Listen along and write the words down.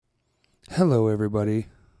Hello, everybody.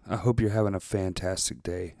 I hope you're having a fantastic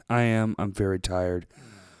day. I am. I'm very tired.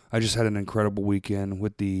 I just had an incredible weekend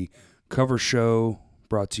with the cover show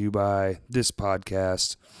brought to you by this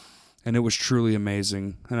podcast, and it was truly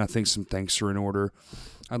amazing, and I think some thanks are in order.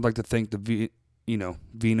 I'd like to thank the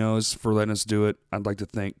Vinos for letting us do it. I'd like to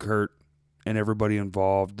thank Kurt and everybody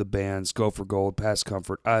involved, the bands, Go for Gold, Past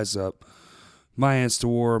Comfort, Eyes Up, My Hands to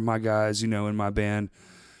War, my guys, in my band.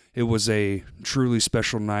 It was a truly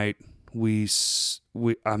special night. I'm just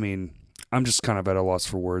kind of at a loss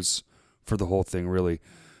for words for the whole thing, really.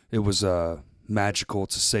 It was magical,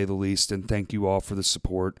 to say the least, and thank you all for the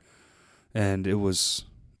support. And it was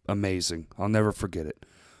amazing. I'll never forget it.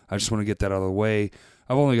 I just want to get that out of the way.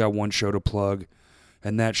 I've only got one show to plug,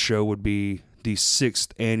 and that show would be the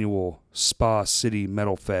 6th annual Spa City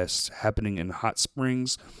Metal Fest happening in Hot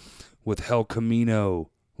Springs with Hell Camino,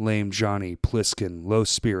 Lame Johnny, Pliskin, Low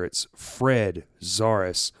Spirits, Fred,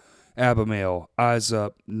 Zaris, Abimail, Eyes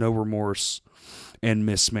Up, No Remorse, and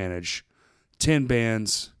Mismanage. 10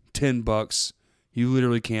 bands, $10. You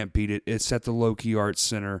literally can't beat it. It's at the Loki Arts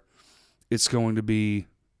Center. It's going to be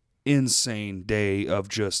insane day of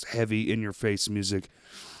just heavy in-your-face music.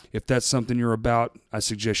 If that's something you're about, I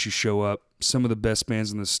suggest you show up. Some of the best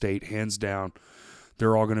bands in the state, hands down.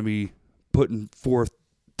 They're all going to be putting forth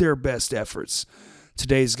their best efforts.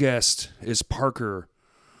 Today's guest is Parker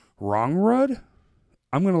Wrongrud.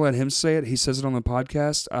 I'm going to let him say it. He says it on the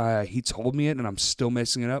podcast. He told me it, and I'm still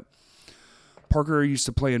messing it up. Parker used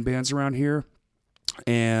to play in bands around here,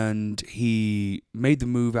 and he made the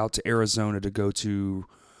move out to Arizona to go to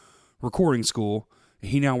recording school.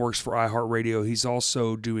 He now works for iHeartRadio. He's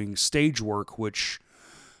also doing stage work, which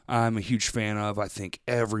I'm a huge fan of. I think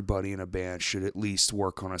everybody in a band should at least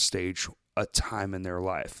work on a stage a time in their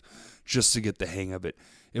life just to get the hang of it.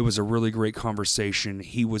 It was a really great conversation.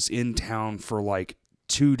 He was in town for like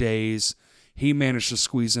 2 days. He managed to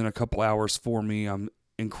squeeze in a couple hours for me. I'm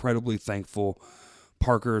incredibly thankful.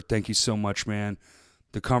 Parker, thank you so much, man.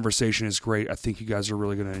 The conversation is great. I think you guys are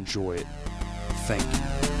really going to enjoy it. Thank you.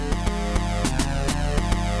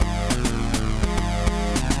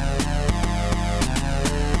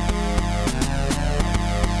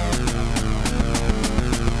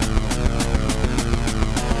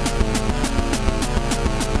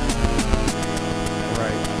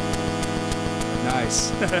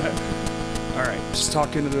 All right, just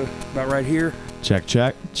talk into about right here.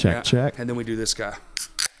 Check. And then we do this guy.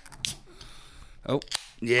 Oh,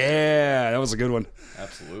 yeah, that was a good one.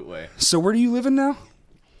 Absolutely. So where do you live in now?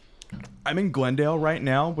 I'm in Glendale right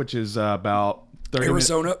now, which is about 30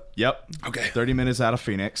 Arizona? Yep. Okay. 30 minutes out of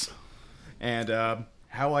Phoenix. And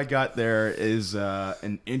how I got there is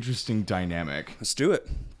an interesting dynamic. Let's do it.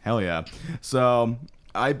 Hell yeah. So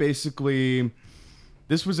I basically...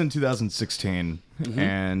 This was in 2016,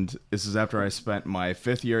 and this is after I spent my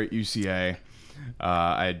 5th year at UCA.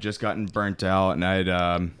 I had just gotten burnt out, and I'd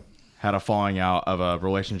had a falling out of a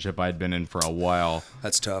relationship I'd been in for a while.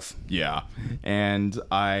 That's tough. Yeah. And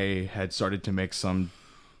I had started to make some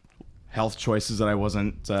health choices that I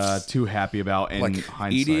wasn't too happy about in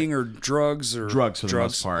hindsight. Eating or drugs? Drugs for the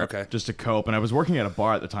most part. Okay. Just to cope. And I was working at a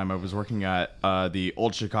bar at the time. I was working at the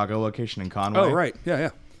old Chicago location in Conway. Oh, right. Yeah.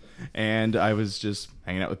 And I was just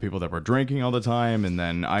hanging out with people that were drinking all the time. And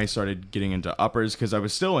then I started getting into uppers because I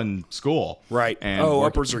was still in school. Right. And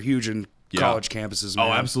uppers are huge in college campuses, man.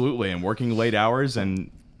 Oh, absolutely. And working late hours.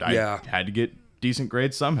 And I had to get decent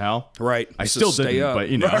grades somehow. Right. I still didn't, up. But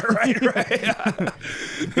you know. Right.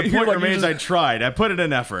 The point remains I tried. I put in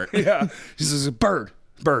an effort. Yeah. He says, bird.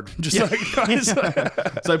 Just So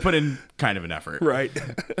I put in kind of an effort. Right.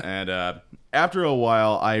 And after a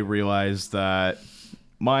while, I realized that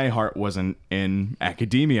my heart wasn't in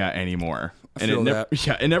academia anymore. I feel that.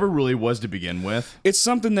 It never really was to begin with. It's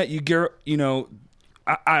something that you get,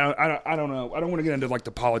 I don't know. I don't want to get into like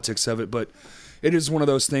the politics of it, but it is one of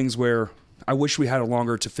those things where I wish we had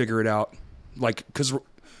longer to figure it out. Like, because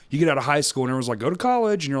you get out of high school and everyone's like, go to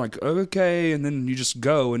college, and you're like, okay, and then you just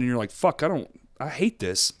go, and then you're like, fuck, I hate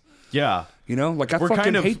this. Yeah. Like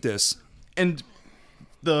I hate this. And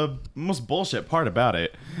the most bullshit part about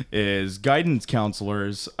it is guidance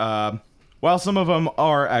counselors, while some of them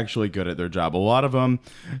are actually good at their job, a lot of them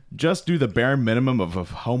just do the bare minimum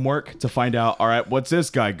of homework to find out, all right, what's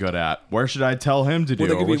this guy good at? Where should I tell him to do?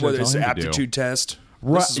 Well, they give you whether it's an aptitude test.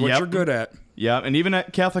 This is what you're good at. Yeah, and even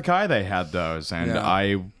at Catholic High they had those, and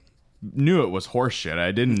I knew it was horseshit.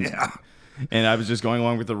 I didn't... Yeah. And I was just going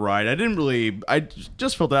along with the ride. I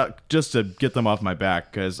just filled out just to get them off my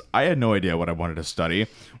back because I had no idea what I wanted to study.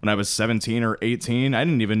 When I was 17 or 18, I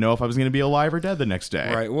didn't even know if I was going to be alive or dead the next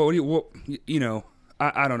day. Right. Well,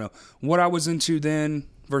 I don't know. What I was into then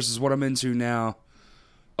versus what I'm into now,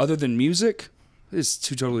 other than music, is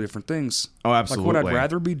two totally different things. Oh, absolutely. Like what I'd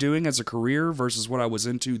rather be doing as a career versus what I was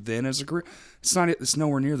into then as a career. It's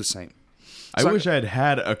nowhere near the same. I wish I had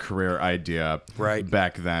had a career idea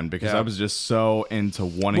back then because I was just so into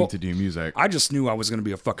wanting to do music. I just knew I was going to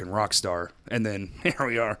be a fucking rock star. And then here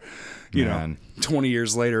we are, you know, 20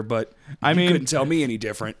 years later. But you couldn't tell me any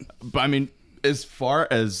different. But I mean, as far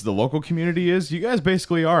as the local community is, you guys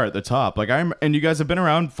basically are at the top. And you guys have been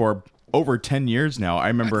around for over 10 years now. I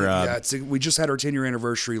remember. We just had our 10-year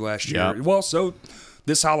anniversary last year. Yeah. Well, so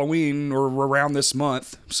this Halloween or around this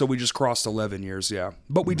month. So we just crossed 11 years. Yeah.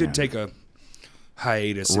 But we did take a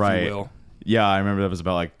hiatus, if you will. Yeah, I remember that was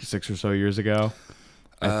about like 6 or so years ago,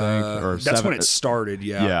 I think. Or that's 7. when it started,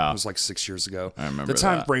 yeah. It was like 6 years ago. I remember the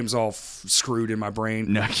time frame's all screwed in my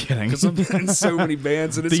brain. No kidding. Because I've been in so many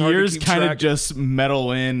bands and it's the hard years to keep kind track. of just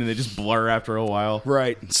metal in and they just blur after a while.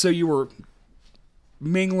 Right. So you were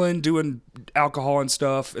mingling, doing alcohol and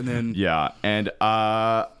stuff, and then... Yeah, and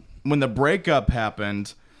when the breakup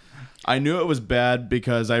happened... I knew it was bad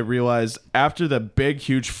because I realized after the big,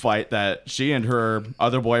 huge fight that she and her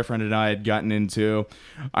other boyfriend and I had gotten into,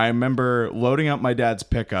 I remember loading up my dad's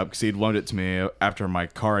pickup because he'd loaned it to me after my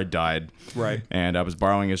car had died. Right. And I was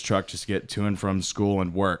borrowing his truck just to get to and from school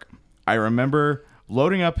and work. I remember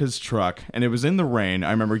loading up his truck, and it was in the rain. I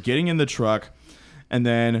remember getting in the truck, and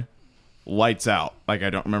then lights out. Like, I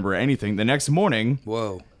don't remember anything. The next morning...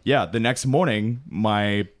 Whoa. Yeah, the next morning,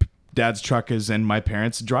 my... dad's truck is in my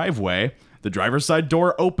parents' driveway, the driver's side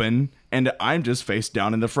door open, and I'm just face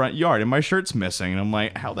down in the front yard, and my shirt's missing. And I'm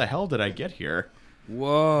like, how the hell did I get here?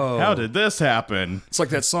 Whoa. How did this happen? It's like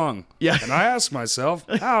that song. Yeah. And I ask myself,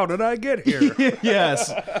 how did I get here? Yes.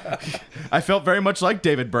 I felt very much like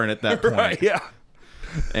David Byrne at that point. Right, yeah.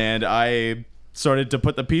 And I started to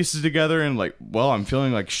put the pieces together and like, well, I'm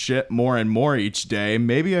feeling like shit more and more each day.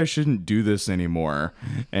 Maybe I shouldn't do this anymore.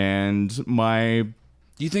 And my...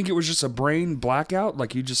 Do you think it was just a brain blackout?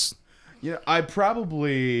 Like you just... Yeah, I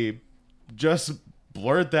probably just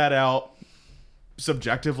blurred that out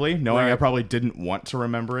subjectively, knowing I probably didn't want to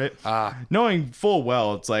remember it. Knowing full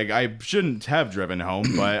well, it's like I shouldn't have driven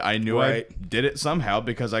home, but I knew I did it somehow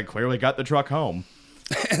because I clearly got the truck home.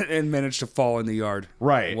 and managed to fall in the yard.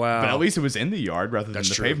 Right. Wow. But at least it was in the yard rather than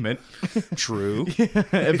the pavement. True.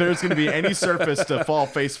 If there's going to be any surface to fall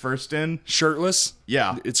face first in. Shirtless?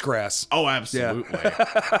 Yeah. It's grass. Oh, absolutely.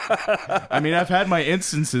 Yeah. I mean, I've had my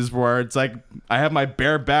instances where it's like I have my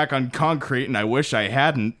bare back on concrete and I wish I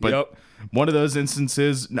hadn't, but one of those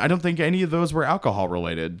instances, I don't think any of those were alcohol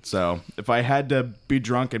related. So if I had to be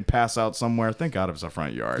drunk and pass out somewhere, thank God it was a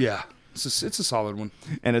front yard. Yeah. It's a solid one.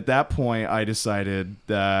 And at that point, I decided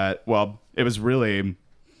that, well, it was really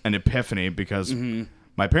an epiphany because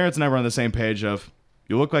my parents and I were on the same page of,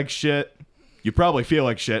 you look like shit, you probably feel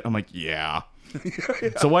like shit. I'm like, yeah.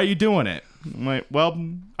 So why are you doing it? I'm like, well,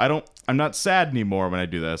 I'm not sad anymore when I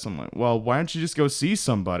do this. I'm like, well, why don't you just go see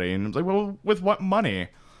somebody? And I was like, well, with what money?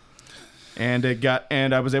 And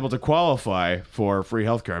I was able to qualify for free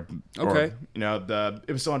healthcare. Okay.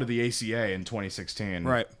 It was still under the ACA in 2016.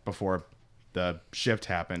 Right. Before the shift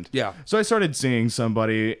happened. Yeah. So I started seeing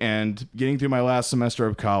somebody and getting through my last semester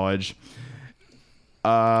of college.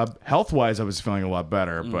 Health-wise, I was feeling a lot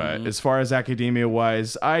better. But as far as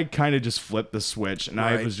academia-wise, I kind of just flipped the switch and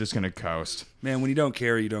I was just going to coast. Man, when you don't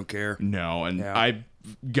care, you don't care. No. And I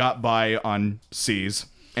got by on C's.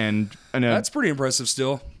 And that's pretty impressive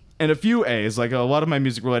still. And a few A's, like a lot of my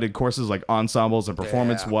music-related courses, like ensembles and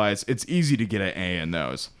performance-wise, it's easy to get an A in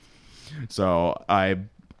those. So I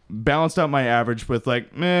balanced out my average with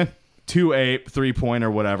like 2.8, 3-point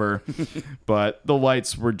or whatever. But the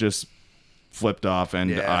lights were just flipped off,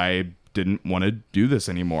 and I didn't want to do this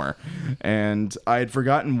anymore. And I had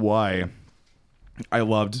forgotten why I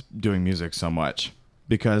loved doing music so much.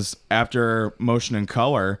 Because after Motion and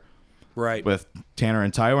Color... Right. With Tanner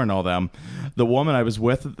and Tyler and all them, the woman I was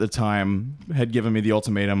with at the time had given me the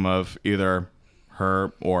ultimatum of either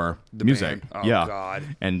her or the music. Band. Oh, God.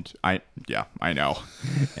 And I know.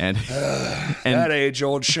 And that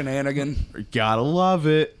age-old shenanigan. Gotta love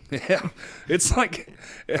it. Yeah. It's like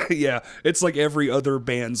every other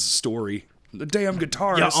band's story. The damn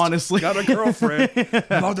guitarist honestly. got a girlfriend,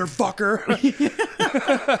 motherfucker.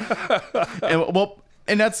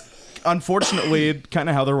 And that's unfortunately kind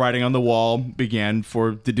of how the writing on the wall began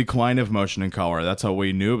for the decline of Motion and Color. That's how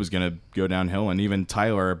we knew it was going to go downhill. And even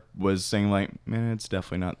Tyler was saying like, man, it's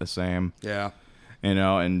definitely not the same. Yeah.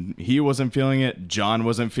 And he wasn't feeling it. John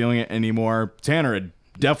wasn't feeling it anymore. Tanner had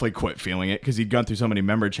definitely quit feeling it because he'd gone through so many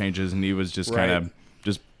member changes and he was just kind of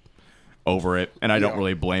just over it. And I don't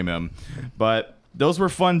really blame him. But those were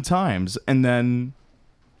fun times. And then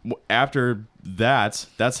after that's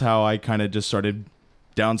how I kind of just started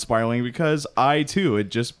down spiraling, because I too had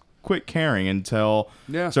just quit caring until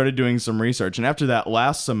started doing some research. And after that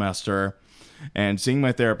last semester and seeing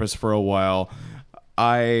my therapist for a while,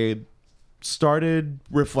 I started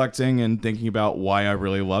reflecting and thinking about why I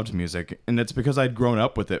really loved music. And it's because I'd grown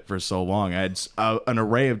up with it for so long. I had an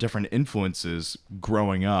array of different influences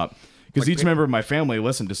growing up. Because each member of my family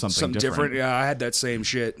listened to something different. Yeah, I had that same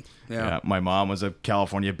shit. Yeah. My mom was a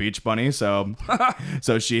California beach bunny, so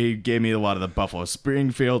so she gave me a lot of the Buffalo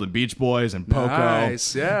Springfield and Beach Boys and Poco.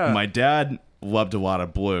 Nice, yeah. My dad loved a lot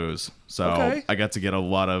of blues, so I got to get a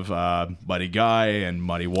lot of Buddy Guy and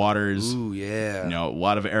Muddy Waters. Ooh, yeah. You know, a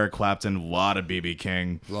lot of Eric Clapton, a lot of B.B.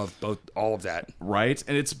 King. Love all of that. Right?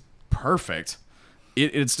 And it's perfect.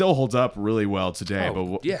 It still holds up really well today,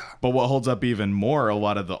 but what holds up even more, a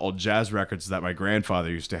lot of the old jazz records that my grandfather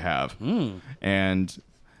used to have. And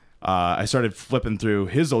I started flipping through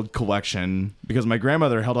his old collection because my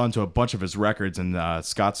grandmother held on to a bunch of his records in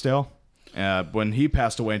Scottsdale. When he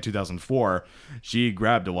passed away in 2004, she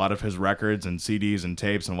grabbed a lot of his records and CDs and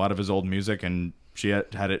tapes and a lot of his old music, and she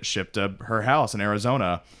had it shipped to her house in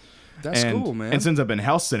Arizona. That's cool, man. And since I've been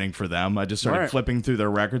house sitting for them, I just started flipping through their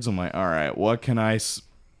records. I'm like, all right, what can I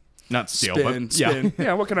not steal, spin.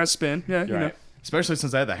 Yeah, what can I spin? Yeah, you know. Especially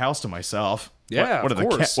since I had the house to myself. Yeah, what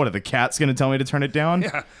are the cats going to tell me to turn it down?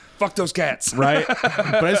 Yeah, fuck those cats. Right?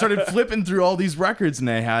 But I started flipping through all these records, and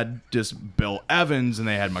they had just Bill Evans, and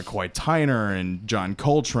they had McCoy Tyner and John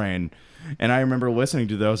Coltrane. And I remember listening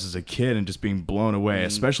to those as a kid and just being blown away,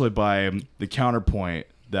 especially by the counterpoint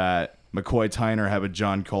that McCoy Tyner had with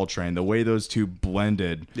John Coltrane, the way those two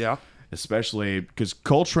blended. Yeah. Especially because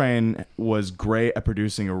Coltrane was great at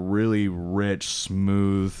producing a really rich,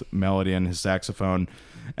 smooth melody on his saxophone.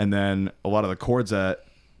 And then a lot of the chords that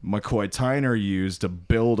McCoy Tyner used to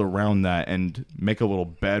build around that and make a little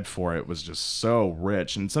bed for it was just so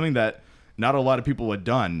rich, and something that not a lot of people had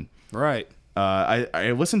done. Right.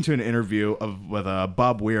 I listened to an interview with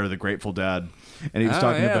Bob Weir, the Grateful Dead, and he was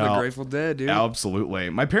talking about the Grateful Dead, dude. Absolutely.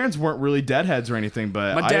 My parents weren't really Deadheads or anything,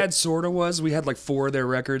 but my dad sort of was. We had like 4 of their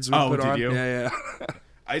records we put on. You? Yeah.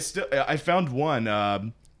 I found one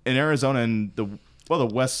in Arizona, in the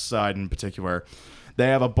West Side in particular. They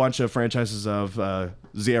have a bunch of franchises of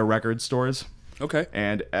Zia record stores. Okay.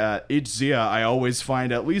 And at each Zia, I always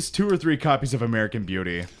find at least 2 or 3 copies of American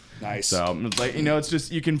Beauty. Nice. So it's like, it's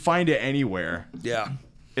just, you can find it anywhere. Yeah.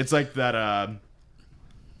 It's like that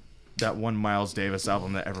one Miles Davis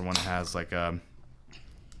album that everyone has, like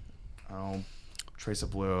Trace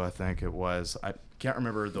of Blue, I think it was. I can't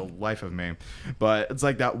remember the life of me, but it's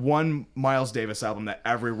like that one Miles Davis album that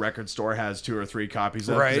every record store has 2 or 3 copies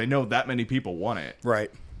of, because they know that many people want it.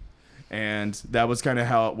 Right. And that was kind of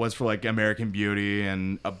how it was for like American Beauty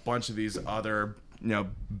and a bunch of these other,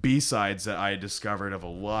 B-sides that I discovered of a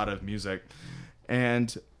lot of music.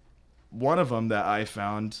 And one of them that I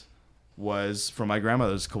found was from my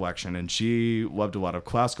grandmother's collection, and she loved a lot of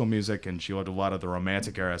classical music, and she loved a lot of the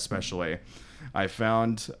Romantic era especially. I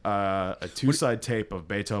found a 2-side tape of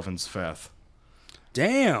Beethoven's Fifth.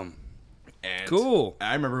 Damn. And cool.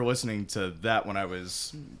 I remember listening to that when I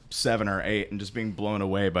was 7 or 8 and just being blown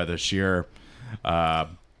away by the sheer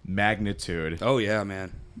magnitude. Oh, yeah,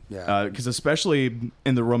 man. Yeah. Because especially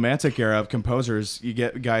in the Romantic era of composers, you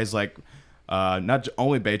get guys like not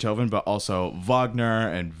only Beethoven, but also Wagner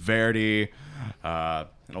and Verdi, and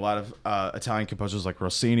a lot of Italian composers like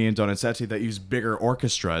Rossini and Donizetti that use bigger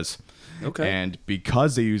orchestras. Okay. And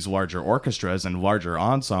because they use larger orchestras and larger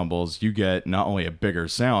ensembles, you get not only a bigger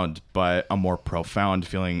sound, but a more profound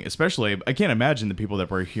feeling. Especially, I can't imagine the people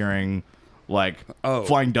that were hearing like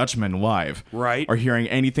Flying Dutchman live, right, or hearing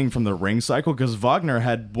anything from the Ring Cycle, because Wagner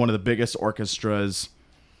had one of the biggest orchestras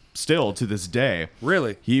still to this day.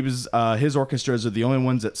 Really? He was his orchestras are the only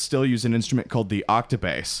ones that still use an instrument called the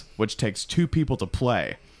octabass, which takes 2 people to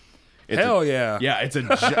play. Yeah. Yeah, it's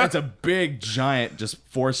a big, giant,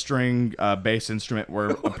 just 4-string bass instrument where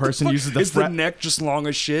a person uses the Is the neck just long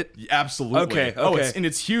as shit? Absolutely. Okay. Oh,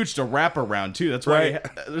 it's huge to wrap around too. That's right.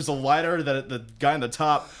 There's a ladder that the guy on the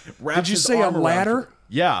top wraps. Did you his say arm a ladder?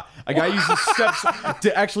 Yeah, a guy uses steps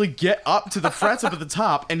to actually get up to the frets up at the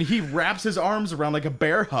top, and he wraps his arms around like a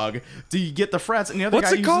bear hug to get the frets. And the other guy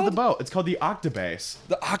uses the bow. It's called the octabass.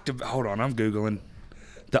 Hold on, I'm googling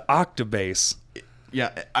the octabass.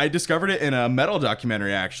 Yeah, I discovered it in a metal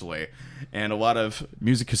documentary, actually. And a lot of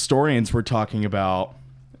music historians were talking about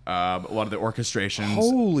a lot of the orchestrations.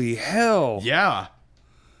 Holy hell. Yeah.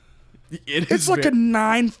 It's like a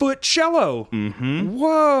 9-foot cello. Mm-hmm.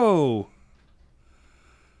 Whoa.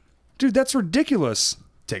 Dude, that's ridiculous.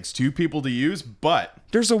 takes two people to use, but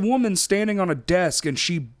There's a woman standing on a desk and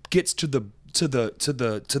she gets to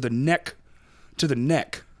the neck.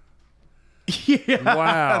 yeah,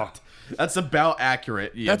 Wow. that's about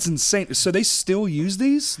accurate. Yeah. That's insane. So they still use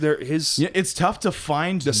these? Yeah, it's tough to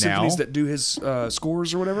find the now. symphonies that do his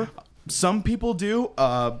scores or whatever? Some people do.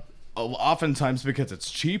 Oftentimes, because it's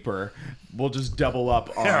cheaper, we'll just double up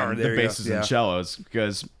on Yeah, there the you go. basses and Yeah. cellos,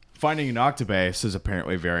 because finding an octabass is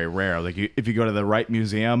apparently very rare. Like if you go to the right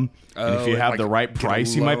museum and if you and, have like, the right get a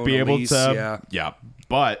price, you might loan, be a able lease, to. Yeah,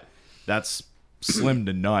 but that's slim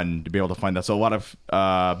to none to be able to find that. So a lot of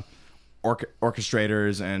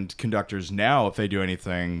orchestrators and conductors now, if they do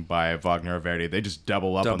anything by Wagner or Verdi, they just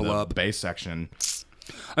double up on the bass section.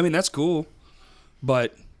 I mean, that's cool,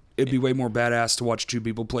 but it'd be way more badass to watch two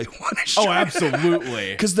people play one instrument. Oh,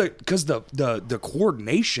 absolutely. Because the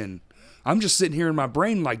coordination, I'm just sitting here in my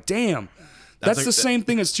brain like, damn, that's the same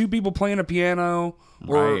thing as two people playing a piano,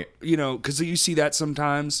 or Right. because you see that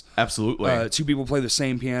sometimes. Absolutely. Two people play the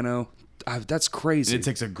same piano. That's crazy. It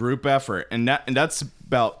takes a group effort, and that's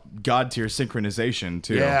about God tier synchronization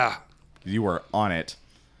too. Yeah. You were on it.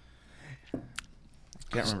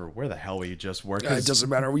 Can't remember where the hell we just were. It doesn't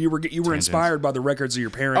matter. You were inspired by the records of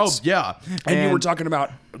your Oh parents. yeah, And you were talking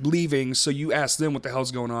about leaving, so you asked them what the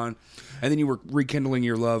hell's going on, and then you were rekindling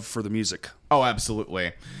your love for the music. Oh,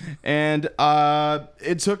 absolutely. And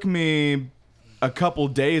it took me a couple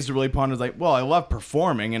days to really ponder. Like, well, I love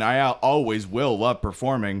performing, and I always will love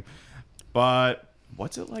performing, but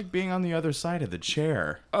what's it like being on the other side of the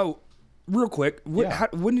chair? Oh, real quick, Yeah.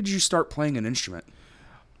 when did you start playing an instrument?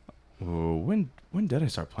 Oh, when did I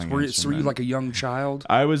start playing? Were an you instrument? like a young child?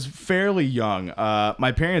 I was fairly young.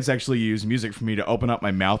 My parents actually used music for me to open up my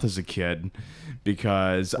mouth as a kid,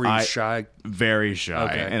 because Were you shy? Very shy,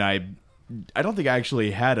 Okay. and I don't think I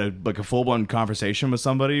actually had a full blown conversation with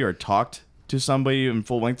somebody or talked to somebody in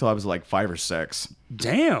full length till I was like 5 or 6.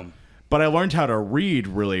 Damn. But I learned how to read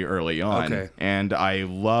really early on, Okay. and I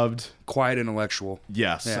loved. Quiet intellectual.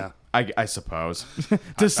 Yes, Yeah. I suppose.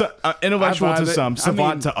 Intellectual I to vibe it. some, I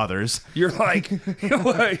savant mean- to others. You're like,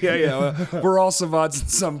 yeah. We're all savants in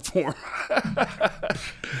some form.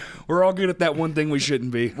 We're all good at that one thing we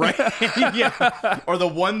shouldn't be. Right? Yeah. Or the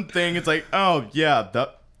one thing, it's like, oh yeah,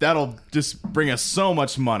 that'll just bring us so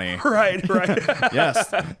much money. Right. Yes,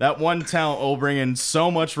 that one talent will bring in so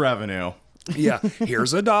much revenue. Yeah.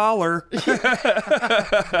 Here's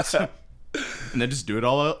 $1. And then just do it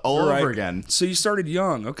all over again. So you started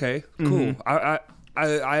young. Okay, cool. I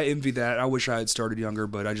envy that. I wish I had started younger,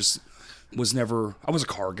 but I just was never. I was a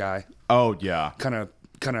car guy, Oh yeah. kind of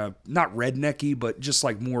not rednecky, but just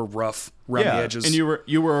like more rough around the edges. And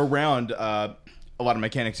you were around a lot of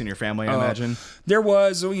mechanics in your family, I imagine. There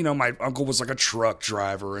was, my uncle was like a truck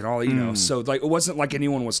driver and all, so like it wasn't like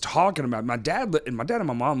anyone was talking about it. My dad and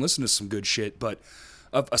my mom listened to some good shit, but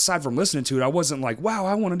aside from listening to it, I wasn't like, wow,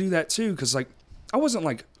 I want to do that too, because like I wasn't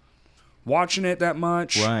like watching it that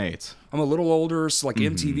much. Right. I'm a little older, so like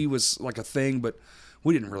MTV was like a thing, but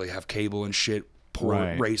we didn't really have cable and shit.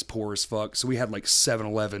 Right. Raised poor as fuck, so we had like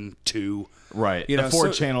 7-Eleven, 2. Right. You know, the 4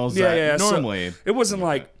 so- channels yeah, that yeah, so normally. it wasn't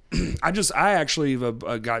like I actually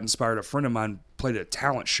got inspired. A friend of mine played at a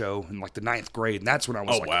talent show in like the 9th grade, and that's when I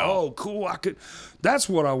was Oh, like, wow. oh, cool, that's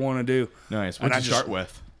what I want to do. Nice. And What'd you start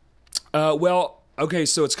with? Well, okay,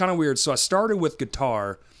 so it's kind of weird. So I started with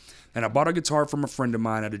guitar, and I bought a guitar from a friend of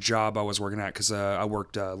mine at a job I was working at, because I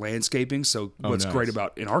worked landscaping. So what's nice. great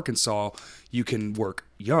about in Arkansas, you can work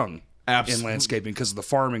young in Absolutely. landscaping because of the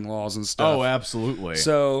farming laws and stuff. Oh, absolutely.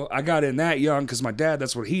 So I got in that young because my dad,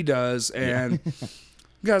 that's what he does. And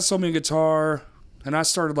guys sold me a guitar, and I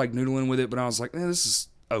started like noodling with it, but I was like, this is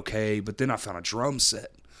okay. But then I found a drum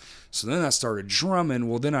set. So then I started drumming.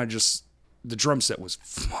 Well, then the drum set was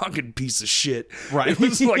fucking piece of shit. Right. It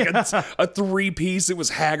was like a 3-piece. It was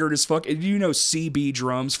haggard as fuck. And CB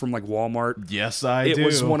drums from like Walmart? Yes, I It do.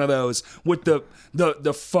 was one of those with the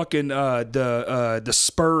fucking the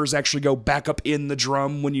spurs actually go back up in the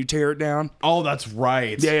drum when you tear it down. Oh, that's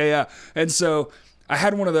right. Yeah. And so I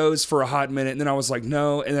had one of those for a hot minute, and then I was like,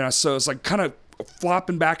 no. And then so it's like kind of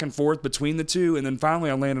flopping back and forth between the two. And then finally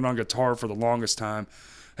I landed on guitar for the longest time.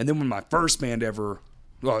 And then when my first band ever,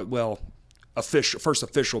 first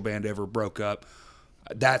official band ever broke up,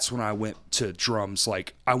 that's when I went to drums.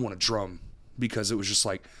 Like, I want to drum because it was just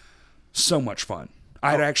like so much fun.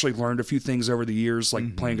 I had actually learned a few things over the years,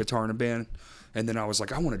 like playing guitar in a band. And then I was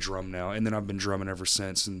like, I want to drum now. And then I've been drumming ever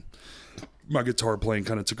since. And my guitar playing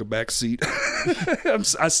kind of took a back seat.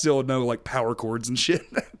 I still know like power chords and shit.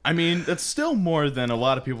 I mean, that's still more than a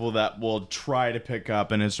lot of people that will try to pick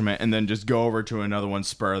up an instrument and then just go over to another one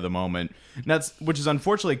spur of the moment. And which is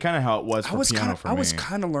unfortunately kind of how it was for piano for me. I was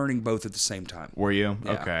kind of learning both at the same time. Were you?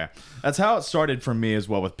 Yeah. Okay. That's how it started for me as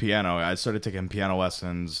well with piano. I started taking piano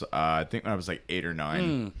lessons, I think when I was like 8 or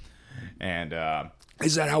 9. And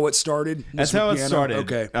is that how it started? That's how it started.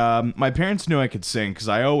 Okay. My parents knew I could sing because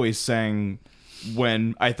I always sang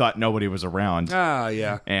when I thought nobody was around. Ah,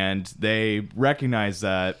 yeah. And they recognized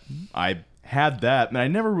that I had that, and I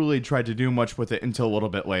never really tried to do much with it until a little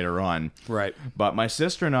bit later on. Right. But my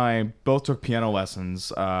sister and I both took piano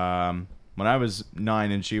lessons. When I was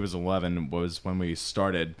 9 and she was 11 was when we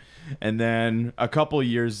started. And then a couple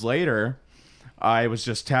years later, I was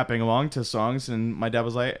just tapping along to songs, and my dad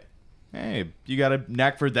was like, hey, you got a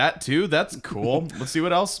knack for that too? That's cool. Let's see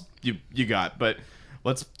what else you got. But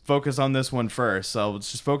let's focus on this one first. So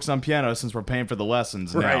let's just focus on piano since we're paying for the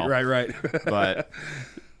lessons now. Right. But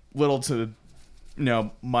little to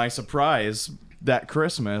my surprise, that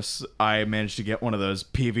Christmas, I managed to get one of those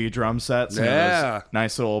PV drum sets. Yeah.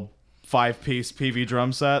 Nice little 5-piece PV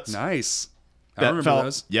drum sets. Nice. I remember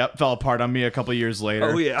those. Yep, fell apart on me a couple years later.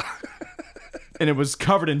 Oh, yeah. And it was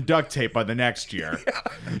covered in duct tape by the next year.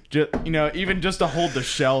 Yeah. Even just to hold the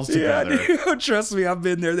shells together. Yeah, dude, trust me, I've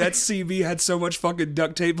been there. That CV had so much fucking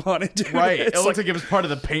duct tape on it, dude. Right. It looked like it was part of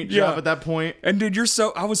the paint job at that point. And dude,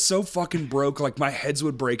 I was so fucking broke, like my heads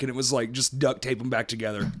would break and it was like just duct tape them back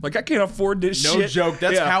together. Like I can't afford this shit. No joke.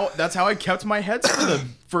 That's how I kept my heads for the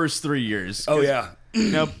first 3 years. Oh yeah.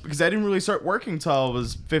 Because I didn't really start working until I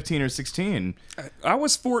was 15 or 16. I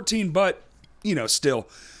was 14, but still,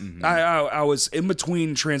 I was in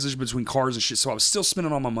between transition between cars and shit, so I was still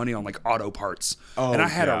spending all my money on like auto parts. Oh, and I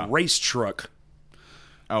had a race truck.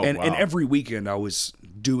 Oh, and every weekend I was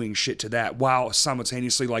doing shit to that while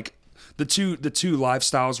simultaneously like the two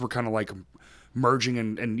lifestyles were kind of like merging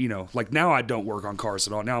and like now I don't work on cars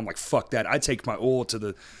at all. Now I'm like fuck that. I take my oil to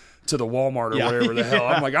the Walmart or whatever the hell.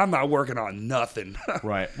 I'm like, I'm not working on nothing.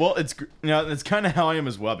 Right. Well, it's kind of how I am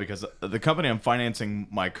as well because the company I'm financing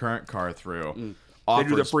my current car through offers, they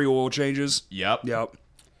do the free oil changes. Yep.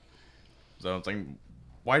 So it's like,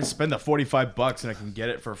 why spend the $45 and I can get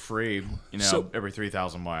it for free? Every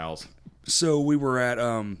 3,000 miles. So we were at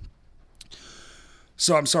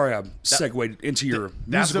So I'm sorry I segued into your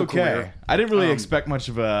musical career. I didn't really expect much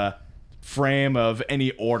of a frame of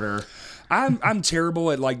any order. I'm terrible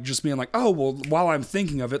at like just being like, oh well, while I'm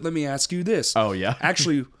thinking of it, let me ask you this. Oh yeah.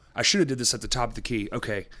 Actually, I should have did this at the top of the key.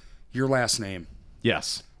 Okay, your last name.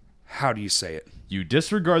 Yes. How do you say it? You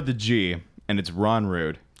disregard the G, and it's Ron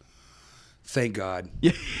Rude. Thank God.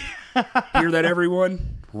 Yeah. Hear that,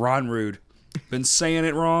 everyone? Ron Rude. Been saying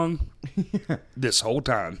it wrong this whole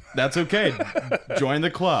time. That's okay. Join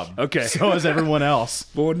the club. Okay. So is everyone else.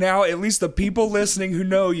 Well, now at least the people listening who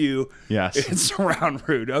know you, yes, it's Ron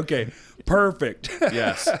Rude. Okay, perfect.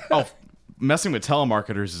 Yes. Oh, messing with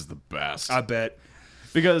telemarketers is the best. I bet.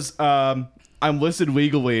 Because I'm listed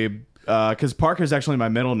legally. Because Parker's actually my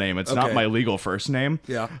middle name. It's not my legal first name.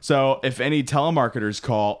 Yeah. So if any telemarketers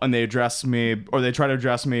call and they address me or they try to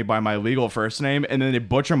address me by my legal first name and then they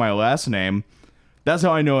butcher my last name, that's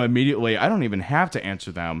how I know immediately. I don't even have to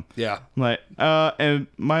answer them. Yeah. I'm like, am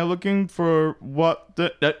I looking for what?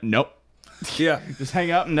 Nope. Yeah. Just hang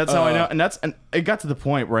up, and that's how I know. And it got to the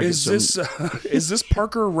point where is this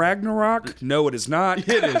Parker Ragnarok? No, it is not.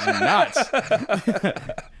 It is not.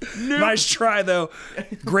 Nope. Nice try though.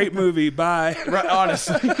 Great movie. Bye. Right,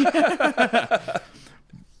 honestly.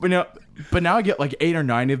 But now I get like 8 or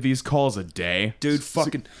 9 of these calls a day. Dude,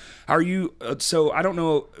 fucking. Are you? So I don't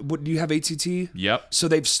know. What do you have? ATT? Yep. So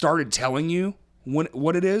they've started telling you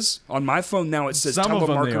what it is on my phone now. It says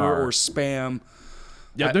telemarketer or spam.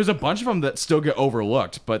 Yeah, there's a bunch of them that still get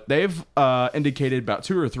overlooked, but they've indicated about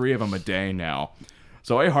 2 or 3 of them a day now.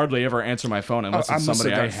 So I hardly ever answer my phone unless it's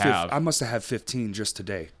somebody I have. I must have had 15 just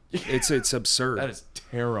today. It's absurd. That is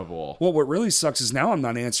terrible. Well, what really sucks is now I'm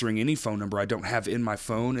not answering any phone number I don't have in my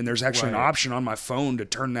phone, and there's actually an option on my phone to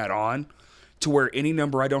turn that on to where any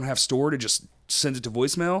number I don't have stored, it just sends it to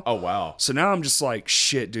voicemail. Oh, wow. So now I'm just like,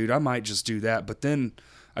 shit, dude, I might just do that. But then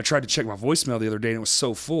I tried to check my voicemail the other day, and it was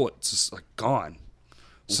so full, it's just like gone.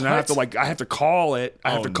 So now I have to call it.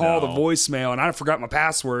 I have to call the voicemail, and I forgot my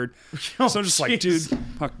password. So I'm just like, dude,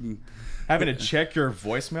 fucking having to check your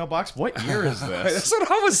voicemail box. What year is this? That's what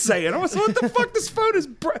I was saying. I was like, what the fuck? This phone is.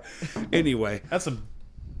 Anyway, that's some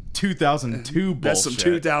 2002 bullshit. That's some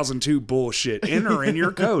 2002 bullshit. Enter in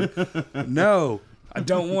your code. No, I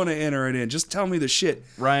don't want to enter it in. Just tell me the shit.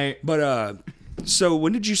 Right. But So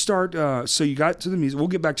when did you start? So you got to the music. We'll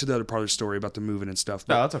get back to the other part of the story about the moving and stuff.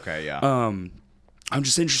 No, that's okay. Yeah. I'm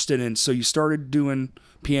just interested in. So you started doing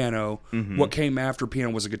piano. What came after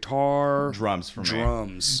piano? Was it guitar? Drums for me.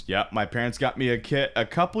 Drums. Yep. My parents got me a kit a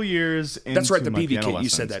couple years into That's right, the my BB piano kit. lessons. You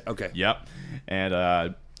said that. Okay. Yep. And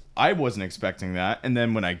I wasn't expecting that. And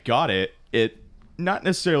then when I got it, it not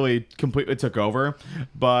necessarily completely took over,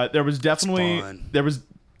 but there was definitely fun.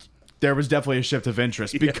 there was definitely a shift of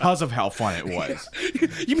interest because of how fun it was.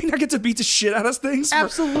 You mean I get to beat the shit out of things?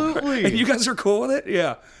 Absolutely. And you guys are cool with it?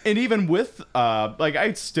 Yeah. And even with like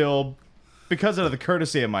I still, because of the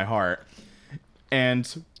courtesy of my heart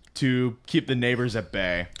and to keep the neighbors at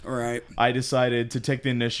bay, All right. I decided to take the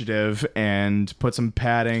initiative and put some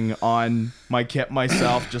padding on my kit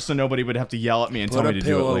myself, just so nobody would have to yell at me and Put tell a me to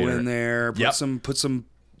do it pillow later. in there. Yep. Put some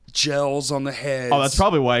gels on the head. Oh, that's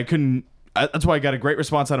probably why I couldn't. That's why I got a great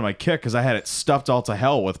response out of my kit, because I had it stuffed all to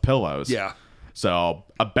hell with pillows. Yeah. So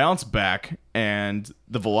a bounce back and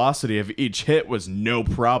the velocity of each hit was no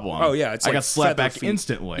problem. Oh yeah, it's I like got slapped feather back feet.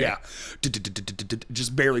 instantly. Yeah.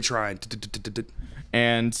 Just barely trying.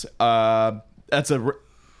 And that's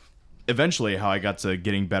eventually how I got to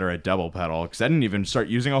getting better at double pedal, because I didn't even start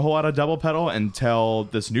using a whole lot of double pedal until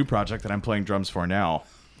this new project that I'm playing drums for now.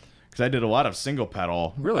 Because I did a lot of single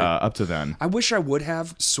pedal up to then. I wish I would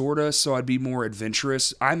have, sorta, so I'd be more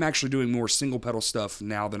adventurous. I'm actually doing more single pedal stuff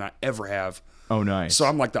now than I ever have. Oh, nice. So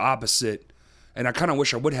I'm like the opposite. And I kind of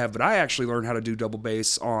wish I would have, but I actually learned how to do double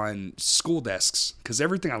bass on school desks because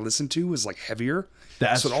everything I listened to was like heavier.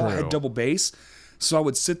 That's so it all true. had double bass. So I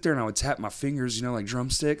would sit there and I would tap my fingers, you know, like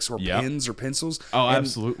drumsticks or Yep. pens or pencils. Oh, And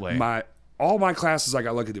absolutely. all my classes, I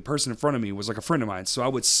got lucky. The person in front of me was like a friend of mine, so I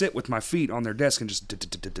would sit with my feet on their desk and just.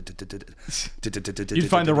 You'd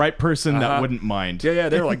find the right person that wouldn't mind. Yeah,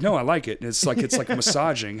 they were like, "No, I like it." And it's like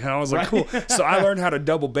massaging, and I was like, "Cool." So I learned how to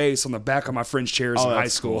double bass on the back of my friend's chairs in high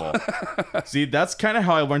that's school. cool. See, that's kind of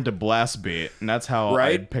how I learned to blast beat, and that's how I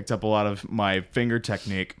Right? picked up a lot of my finger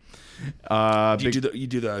technique. You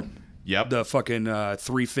do the Yep. the fucking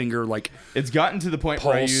 3-finger like It's gotten to the point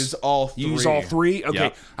where I pulse. use all three. You use all three? Okay.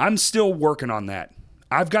 Yep. I'm still working on that.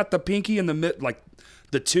 I've got the pinky and the mid, like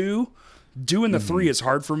the 2. Doing the 3 is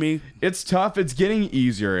hard for me. It's tough. It's getting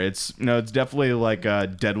easier. It's it's definitely like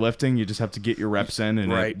deadlifting. You just have to get your reps in, and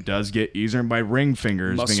Right. it does get easier. My ring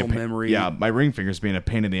fingers Muscle being memory. Yeah, my ring fingers being a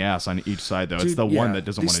pain in the ass on each side though. It's Dude, the one yeah, that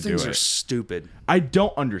doesn't want to do These things are it. stupid. I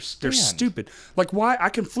don't understand. They're stupid. Like, why? I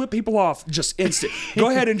can flip people off just instant. Go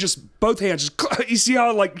ahead and just both hands. Just you see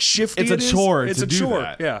how like shifty It's a it is? chore It's to a do chore.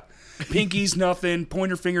 that. Yeah. Pinky's nothing.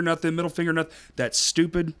 Pointer finger nothing. Middle finger nothing. That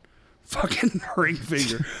stupid fucking ring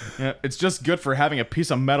finger. Yeah, it's just good for having a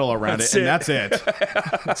piece of metal around That's it, and it. that's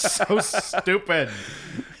it. It's so stupid.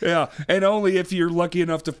 Yeah, and only if you're lucky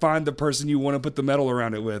enough to find the person you want to put the metal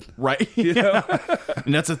around it with. Right? Yeah.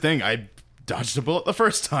 And that's the thing. I dodged a bullet the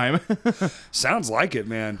first time. Sounds like it,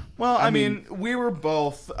 man. Well, I mean, we were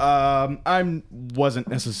both. I wasn't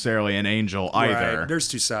necessarily an angel either. Right. There's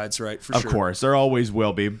two sides, right? For Of sure. course, there always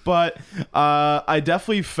will be. But I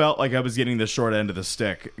definitely felt like I was getting the short end of the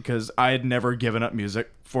stick because I had never given up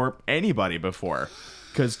music for anybody before.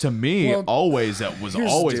 Because to me, Well, always that was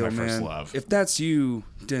Here's always the my deal, first man. love. If that's you,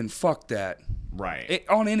 then fuck that. Right.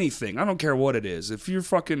 On anything. I don't care what it is. If you're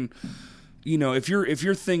fucking, if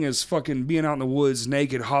your thing is fucking being out in the woods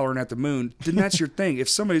naked hollering at the moon, then that's your thing. If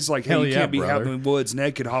somebody's like, hey, Hell you yeah, can't be out brother. in the woods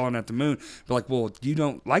naked hollering at the moon, be like, well, you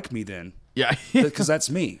don't like me then, Yeah. because that's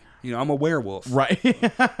me. I'm a werewolf. Right.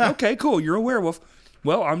 Okay, cool. You're a werewolf.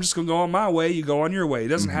 Well, I'm just gonna go on my way. You go on your way. It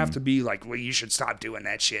doesn't Mm-hmm. have to be like, well, you should stop doing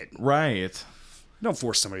that shit. Right. Don't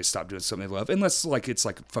force somebody to stop doing something they love, unless like it's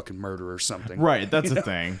like fucking murder or something. Right. That's the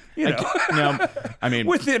thing. I mean,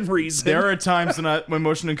 Within reason. there are times when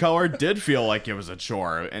Motion and Color did feel like it was a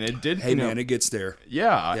chore, and it did. Hey man, it gets there.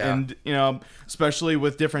 Yeah, Yeah. and especially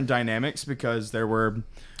with different dynamics, because there were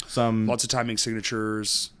some. Lots of timing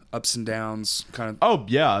signatures, ups and downs, kind of. Oh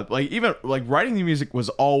yeah, like even like writing the music was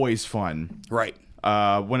always fun. Right.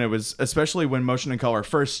 When it was, especially when Motion and Color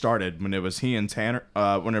first started, when it was he and Tanner,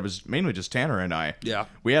 when it was mainly just Tanner and I. Yeah.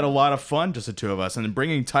 We had a lot of fun, just the two of us, and then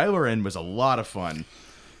bringing Tyler in was a lot of fun.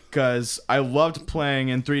 Because I loved playing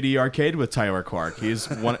in 3D Arcade with Tyler Clark. He's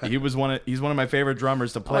one of my favorite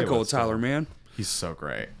drummers to I play like with. old Tyler, so man. He's so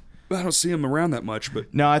great. I don't see him around that much,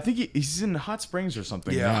 but No, I think he's in Hot Springs or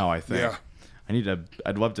something Yeah, now, I think. yeah.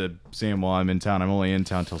 I'd love to see him while I'm in town. I'm only in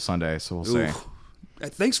town till Sunday, so we'll see. oof.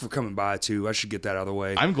 Thanks for coming by too. I should get that out of the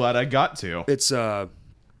way. I'm glad I got to. It's I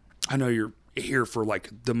know you're here for like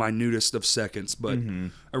the minutest of seconds, but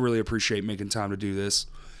I really appreciate making time to do this.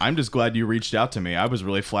 I'm just glad you reached out to me. I was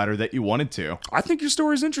really flattered that you wanted to. I think your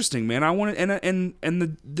story is interesting, man. I want it,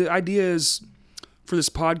 and the idea is, for this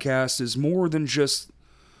podcast is more than just,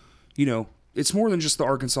 you know, it's more than just the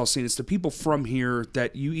Arkansas scene. It's the people from here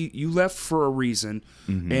that you left for a reason,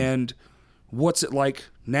 and what's it like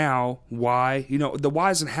now? Why? You know, the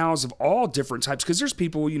whys and hows of all different types. Because there's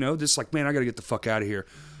people, you know, that's like, man, I got to get the fuck out of here.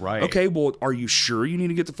 Right. Okay, well, are you sure you need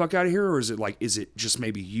to get the fuck out of here? Or is it just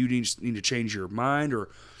maybe you need to change your mind? Or,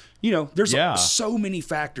 you know, there's so many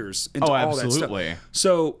factors into all that stuff.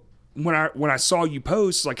 So when I saw you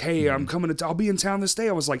post, like, hey, I'm coming I'll be in town this day,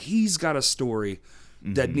 I was like, he's got a story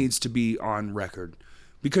that needs to be on record.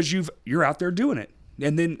 Because you're out there doing it.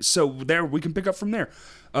 And then, so there, we can pick up from there.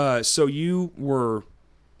 So you were,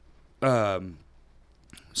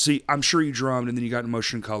 see, I'm sure you drummed, and then you got in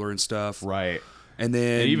motion color and stuff. Right. And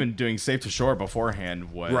then... And even doing Safe to Shore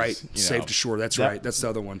beforehand was... Right, Safe to Shore, that's right. That's the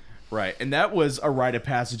other one. Right, and that was a rite of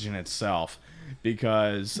passage in itself.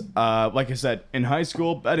 Because, like I said, in high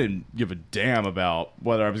school, I didn't give a damn about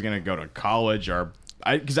whether I was going to go to college or...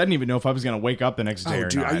 Because I didn't even know if I was going to wake up the next day or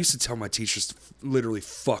not. I used to tell my teachers to literally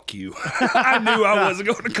fuck you. I knew I wasn't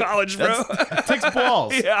going to college, bro. That takes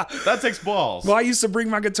balls. Yeah. That takes balls. Well, I used to bring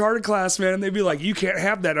my guitar to class, man, and they'd be like, you can't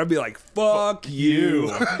have that. I'd be like, fuck you.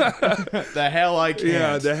 The hell I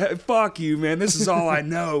can't. Yeah, fuck you, man. This is all I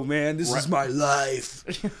know, man. This is my life.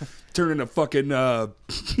 Turn into fucking,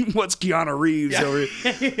 what's Keanu Reeves over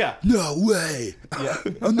here? Yeah. No way. Yeah.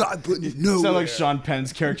 I'm not putting it nowhere. Sound like Sean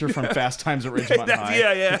Penn's character from Fast Times at Ridgemont High.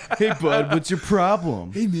 Yeah. Hey, bud, what's your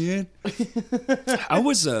problem? Hey, man. I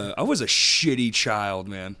was a shitty child,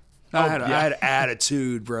 man. I had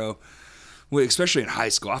attitude, bro. Well, especially in high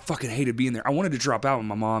school. I fucking hated being there. I wanted to drop out, and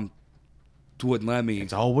my mom wouldn't let me.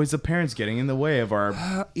 It's always the parents getting in the way of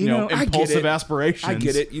our, impulsive aspirations. I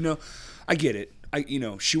get it. I get it.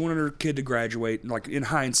 She wanted her kid to graduate. Like, in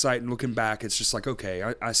hindsight and looking back, it's just like, okay,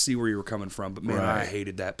 I see where you were coming from. But, man, I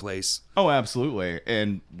hated that place. Oh, absolutely.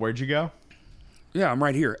 And where'd you go? Yeah, I'm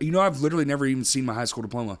right here. I've literally never even seen my high school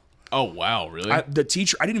diploma. Oh, wow, really? The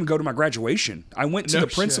teacher, I didn't even go to my graduation. I went to the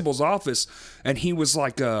principal's office, and he was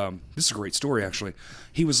like, this is a great story, actually.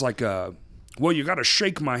 He was like, well, you got to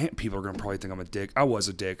shake my hand. People are going to probably think I'm a dick. I was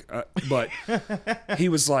a dick. But he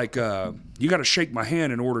was like, you got to shake my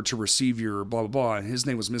hand in order to receive your blah, blah, blah. And his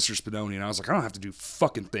name was Mr. Spadoni. And I was like, I don't have to do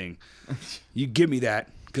fucking thing. You give me that,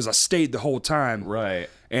 because I stayed the whole time. Right.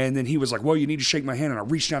 And then he was like, well, you need to shake my hand. And I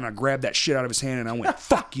reached down and I grabbed that shit out of his hand and I went,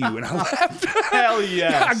 fuck you. And I left. Hell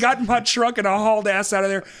yes. I got in my truck and I hauled ass out of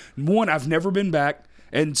there. One, I've never been back.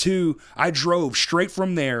 And two, I drove straight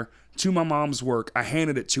from there to my mom's work. I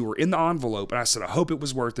handed it to her in the envelope, and I said, I hope it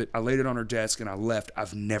was worth it. I laid it on her desk, and I left.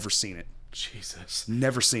 I've never seen it. Jesus.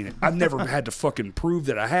 Never seen it. I've never had to fucking prove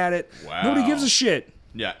that I had it. Wow. Nobody gives a shit.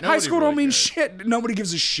 Yeah. High school really don't mean shit. Nobody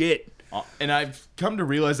gives a shit. And I've come to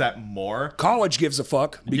realize that more. College gives a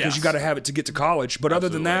fuck, because you got to have it to get to college. But other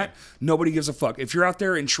than that, nobody gives a fuck. If you're out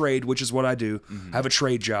there in trade, which is what I do, have a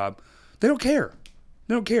trade job, they don't care.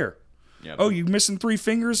 They don't care. Yeah, oh, you missing 3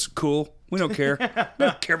 fingers? Cool. We don't care. We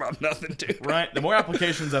don't care about nothing, dude. Right. The more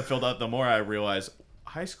applications I've filled out, the more I realize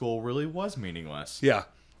high school really was meaningless. Yeah.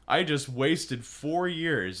 I just wasted 4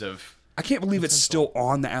 years of... I can't believe it's still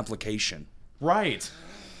on the application. Right.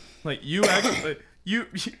 Like, you actually... You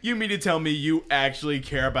mean to tell me you actually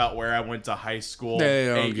care about where I went to high school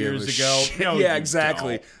 8 years ago? No, yeah,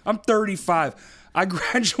 exactly. Don't. I'm 35. I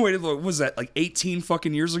graduated, what was that, like 18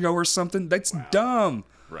 fucking years ago or something? That's dumb.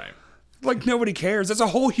 Right. Like, nobody cares. That's a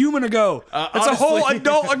whole human ago. That's honestly, a whole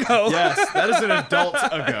adult ago. Yes, that is an adult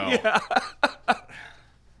ago.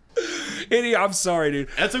 Yeah. I'm sorry, dude.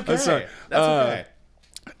 That's okay. I'm sorry. That's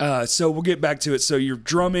okay. So we'll get back to it. So you're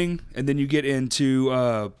drumming, and then you get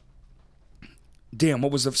into, damn,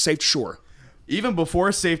 what was the Safe to Shore? Even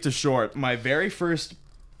before Safe to Shore, my very first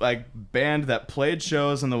band that played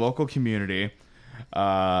shows in the local community.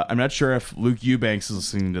 I'm not sure if Luke Eubanks is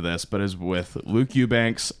listening to this, but is with Luke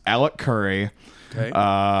Eubanks, Alec Curry,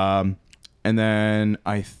 and then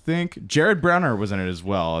I think Jared Browner was in it as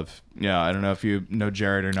well. I don't know if you know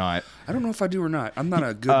Jared or not. I don't know if I do or not. I'm not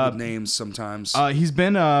a good with names sometimes. He's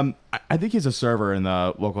been, I think he's a server in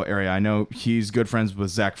the local area. I know he's good friends with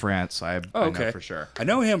Zach France. I know for sure. I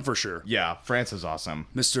know him for sure. Yeah, France is awesome.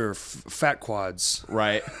 Mr. Fat Quads.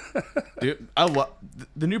 Right. Dude, I love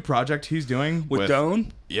the new project he's doing with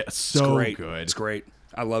Doan. Yeah, so great. Good. It's great.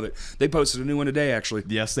 I love it. They posted a new one today, actually.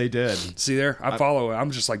 Yes, they did. See there? I follow it.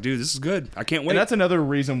 I'm just like, dude, this is good. I can't wait. And that's another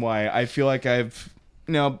reason why I feel like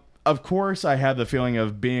of course I had the feeling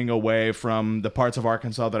of being away from the parts of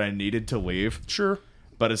Arkansas that I needed to leave. Sure.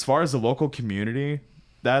 But as far as the local community,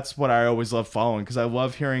 that's what I always love following, because I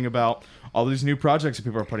love hearing about all these new projects that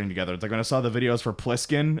people are putting together. It's like when I saw the videos for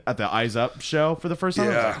Pliskin at the Eyes Up show for the first time,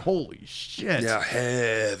 I was like, holy shit. Yeah,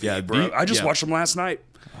 heavy, Yeah, bro. I just watched them last night.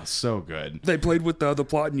 Oh, so good. They played with the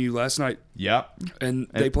Plot and You last night. Yep. And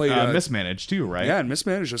they played... Mismanaged too, right? Yeah, and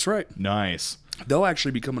Mismanaged, that's right. Nice. They'll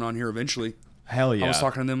actually be coming on here eventually. Hell yeah. I was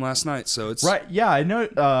talking to them last night, so it's... Right, yeah, I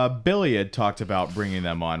know Billy had talked about bringing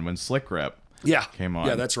them on when Slick Grip came on.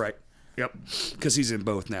 Yeah, that's right. Yep, because he's in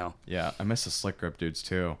both now. Yeah, I miss the Slick Grip dudes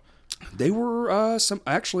too. They were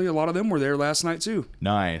actually a lot of them were there last night too.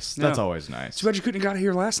 Nice. That's always nice. Too bad you couldn't have got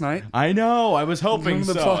here last night. I know. I was hoping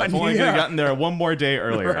so. I've only could have gotten there one more day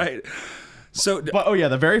earlier. Right. So, but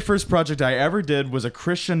the very first project I ever did was a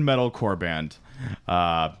Christian metalcore band.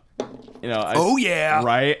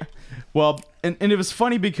 Right. Well, and it was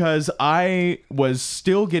funny because I was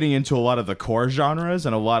still getting into a lot of the core genres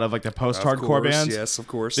and a lot of like the post-hardcore bands. Yes, of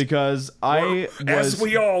course. Because as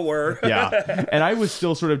we all were. Yeah. And I was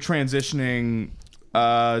still sort of transitioning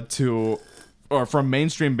from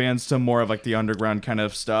mainstream bands to more of like the underground kind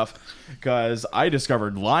of stuff, because I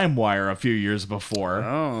discovered LimeWire a few years before.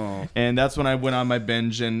 Oh. And that's when I went on my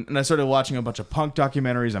binge and I started watching a bunch of punk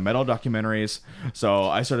documentaries and metal documentaries. So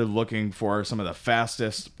I started looking for some of the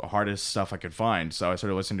fastest, hardest stuff I could find. So I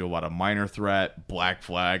started listening to a lot of Minor Threat, Black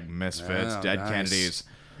Flag, Misfits, Dead Kennedys.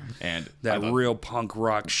 And that real punk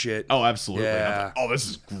rock shit. Oh, absolutely. Yeah. Oh, this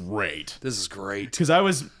is great. This is great. Because I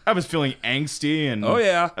was feeling angsty and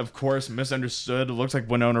of course misunderstood. It looks like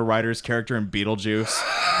Winona Ryder's character in Beetlejuice.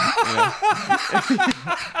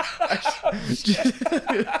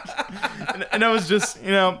 and I was just,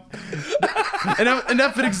 and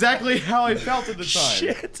that fit exactly how I felt at the time.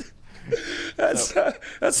 Shit. That's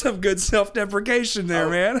some good self-deprecation there,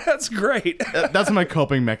 man. That's great. That's my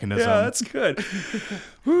coping mechanism. Yeah, that's good.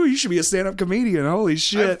 Ooh, you should be a stand-up comedian. Holy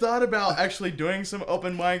shit. I've thought about actually doing some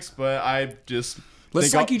open mics, but I just...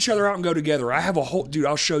 Let's psych each other out and go together. I have a whole... Dude,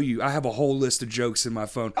 I'll show you. I have a whole list of jokes in my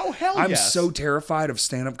phone. Oh, hell I'm yes. so terrified of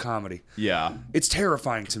stand-up comedy. Yeah. It's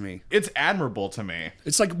terrifying to me. It's admirable to me.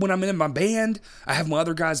 It's like when I'm in my band, I have my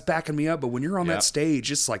other guys backing me up, but when you're on that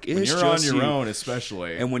stage, it's like, it's you're just on your you. own,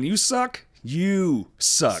 especially. And when you suck, you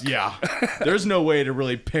suck. Yeah. There's no way to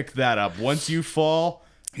really pick that up. Once you fall,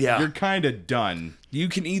 you're kind of done. You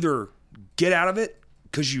can either get out of it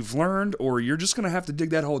because you've learned, or you're just going to have to dig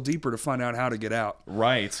that hole deeper to find out how to get out.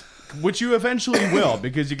 Right. Which you eventually will,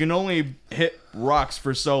 because you can only hit rocks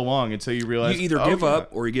for so long until you realize... You either give up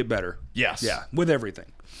or you get better. Yes. Yeah, with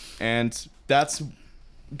everything. And that's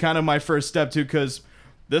kind of my first step, too, because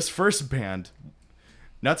this first band,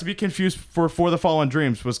 not to be confused for the Fallen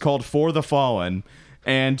Dreams, was called For the Fallen,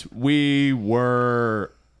 and we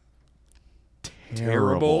were...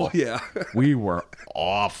 terrible. Yeah. We were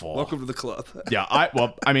awful. Welcome to the club. Yeah,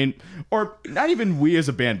 or not even we as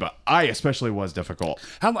a band, but I especially was difficult.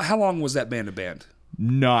 How long was that band a band?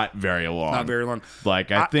 Not very long. Not very long.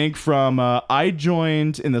 Like, I think from, I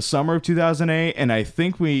joined in the summer of 2008, and I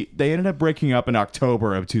think they ended up breaking up in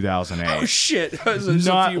October of 2008. Oh, shit.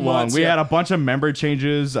 Not long. Months, we had a bunch of member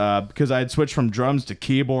changes because I had switched from drums to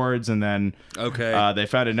keyboards, and then they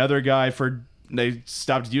found another guy they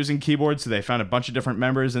stopped using keyboards, so they found a bunch of different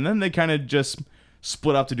members, and then they kind of just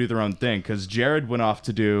split up to do their own thing, because Jared went off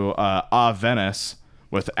to do Venice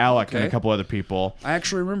with Alec and a couple other people. I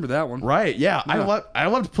actually remember that one. Right, yeah. I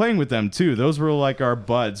loved playing with them, too. Those were like our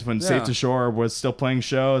buds when Safe to Shore was still playing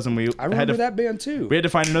shows, and I remember that band, too. We had to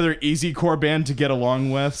find another easy core band to get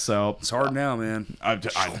along with, so... It's hard now, man.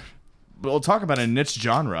 We'll talk about a niche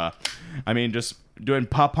genre. I mean, just doing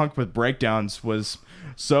pop punk with breakdowns was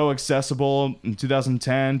so accessible in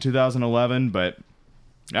 2010, 2011, but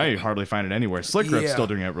now you hardly find it anywhere. Slick Grip's still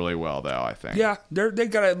doing it really well, though, I think. Yeah, they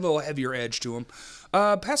got a little heavier edge to them.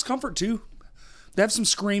 Past Comfort, too. They have some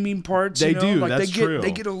screaming parts. They do, like that's true.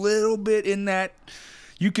 They get a little bit in that...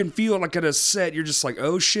 You can feel like at a set, you're just like,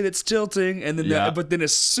 oh, shit, it's tilting. And then but then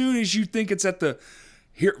as soon as you think it's at the...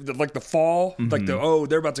 like the fall, like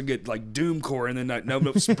they're about to get like doomcore, and then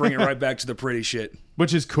nope, bring it right back to the pretty shit,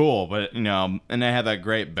 which is cool. But and they have that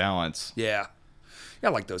great balance. Yeah, I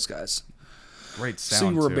like those guys. Great sound. So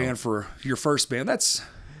you were a band for your first band. That's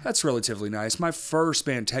relatively nice. My first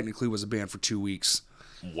band technically was a band for 2 weeks.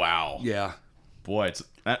 Wow. Yeah. Boy,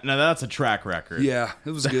 now that's a track record. Yeah, it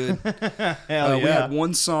was good. Hell we had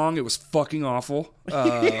one song. It was fucking awful.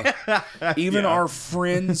 Even our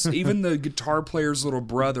friends, even the guitar player's little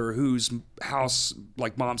brother, whose house,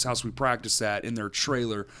 like mom's house we practiced at, in their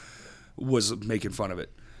trailer, was making fun of it.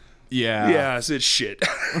 Yeah. Yeah, it's shit.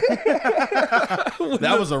 That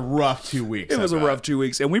was a rough 2 weeks. It was a rough 2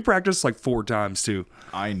 weeks. And we practiced like 4 times, too.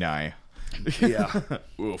 I know. Yeah.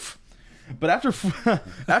 Oof. But after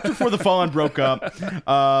For the Fallen broke up,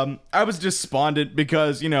 I was despondent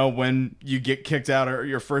because, when you get kicked out of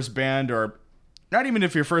your first band, or not even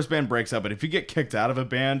if your first band breaks up, but if you get kicked out of a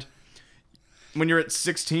band, when you're at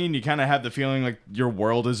 16, you kind of have the feeling like your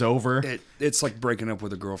world is over. It's like breaking up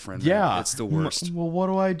with a girlfriend. Man. Yeah. It's the worst. Well, what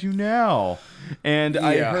do I do now? And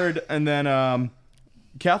I heard, and then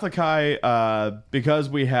Catholic High, because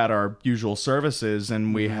we had our usual services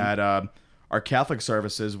and we had our Catholic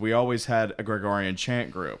services, we always had a Gregorian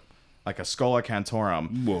chant group, like a Schola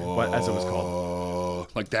Cantorum, as it was called.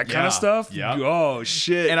 Like that kind of stuff? Yeah. Oh,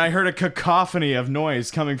 shit. And I heard a cacophony of noise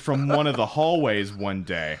coming from one of the hallways one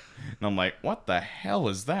day. And I'm like, what the hell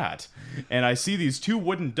is that? And I see these 2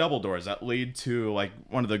 wooden double doors that lead to like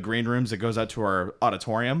one of the green rooms that goes out to our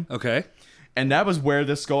auditorium. Okay. And that was where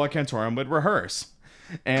the Schola Cantorum would rehearse.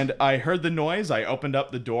 And I heard the noise. I opened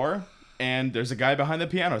up the door, and there's a guy behind the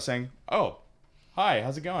piano saying, "Oh, hi,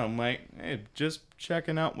 how's it going?" I'm like, "Hey, just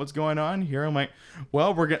checking out what's going on here." I'm like,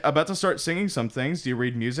 "Well, we're about to start singing some things. Do you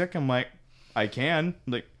read music?" I'm like, "I can."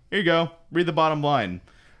 I'm like, "Here you go. Read the bottom line."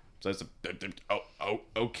 So I said,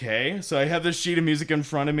 okay. So I have this sheet of music in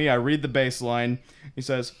front of me. I read the bass line. He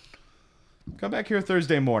says, "Come back here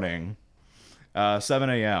Thursday morning, 7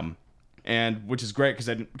 a.m." And which is great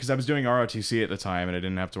because I was doing ROTC at the time and I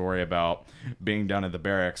didn't have to worry about being down at the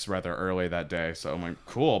barracks rather early that day. So I'm like,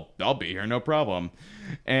 cool, I'll be here, no problem.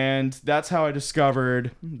 And that's how I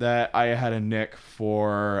discovered that I had a knack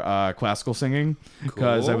for classical singing,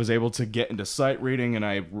 because I was able to get into sight reading, and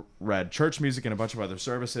I read church music and a bunch of other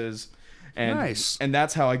services. And, Nice. And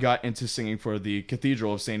that's how I got into singing for the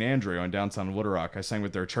Cathedral of St. Andrew in downtown Little Rock. I sang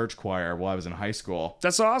with their church choir while I was in high school.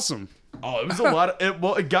 That's awesome. Oh, it was a lot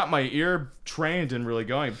of it got my ear trained and really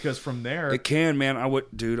going, because from there It can, man.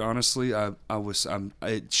 Dude, honestly,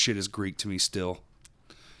 shit is Greek to me still.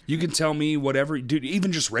 You can tell me whatever, dude,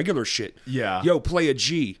 even just regular shit. Yeah. Yo, play a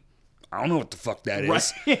G. I don't know what the fuck that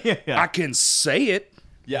is. Right. Yeah. I can say it.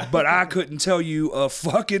 Yeah. But I couldn't tell you a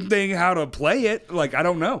fucking thing how to play it. Like, I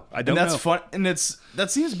don't know. I don't know. And that's fun, and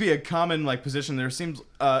that seems to be a common like position. There seems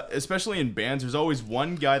especially in bands, there's always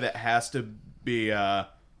one guy that has to be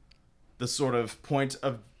the sort of point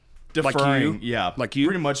of deferring. Like you? Yeah. Like you?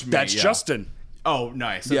 Pretty much me. That's yeah. Justin. Oh,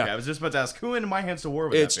 nice. Okay. Yeah. I was just about to ask, who in My Hands to War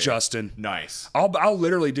would It's that be? Justin. Nice. I'll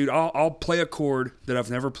literally, dude, I'll play a chord that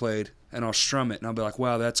I've never played, and I'll strum it, and I'll be like,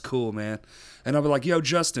 wow, that's cool, man. And I'll be like, yo,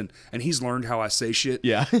 Justin. And he's learned how I say shit.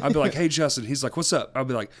 Yeah. I'll be like, hey, Justin. He's like, what's up? I'll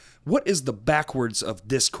be like, what is the backwards of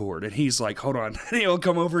this chord? And he's like, hold on. And he'll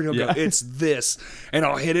come over and he'll go, it's this. And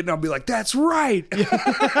I'll hit it, and I'll be like, that's right.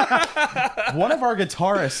 One of our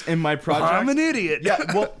guitarists in my project. I'm an idiot. Yeah,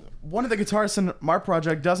 well, one of the guitarists in my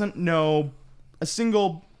project doesn't know a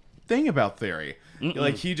single thing about theory.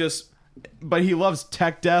 Like, but he loves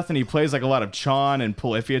tech death, and he plays like a lot of Chon and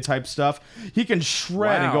Polyphia type stuff. He can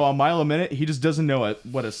shred and go a mile a minute. He just doesn't know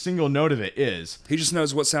what a single note of it is. He just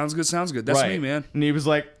knows what sounds good, sounds good. That's me, man. And he was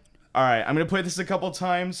like, all right, I'm going to play this a couple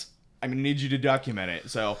times. I'm going to need you to document it.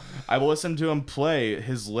 So I will listen to him play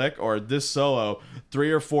his lick or this solo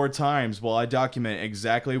 3 or 4 times while I document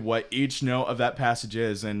exactly what each note of that passage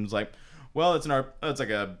is. And it's like, well, it's like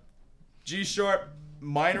a G sharp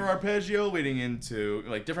minor arpeggio leading into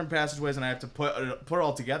like different passageways, and I have to put it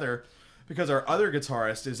all together, because our other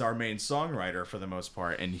guitarist is our main songwriter for the most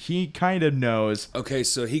part, and he kind of knows. Okay,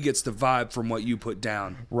 so he gets the vibe from what you put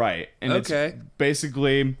down. Right. And Okay. it's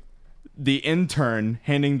basically the intern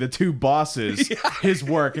handing the 2 bosses his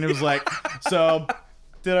work, and it was like, so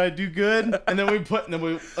did I do good? And then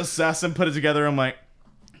we assess and put it together. I'm like,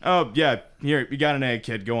 oh yeah, here, you got an A,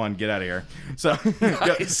 kid. Go on, get out of here. So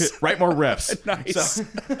Nice. write more riffs. Nice. So,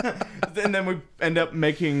 and then we end up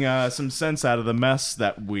making some sense out of the mess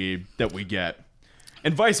that we get,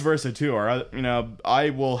 and vice versa too. Or I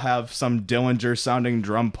will have some Dillinger sounding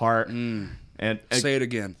drum part, and Say it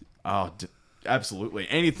again. Absolutely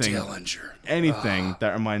anything. Dillinger. Anything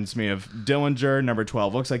that reminds me of Dillinger, Number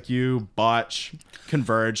 12, Looks Like You, Botch,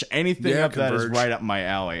 Converge, anything Yeah, up that is Converge. right up my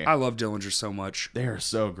alley. I love Dillinger so much. They are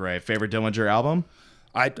so great. Favorite Dillinger album?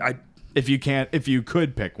 I If you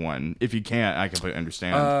could pick one. If you can't, I completely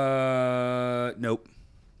understand. nope.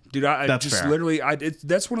 Dude, I That's just fair. literally,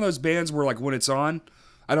 that's one of those bands where, like, when it's on,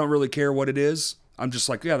 I don't really care what it is. I'm just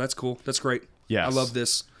like, yeah, that's cool. That's great. Yes. I love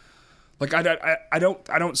this. Like, I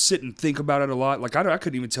don't sit and think about it a lot. Like, I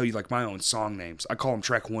couldn't even tell you, like, my own song names. I call them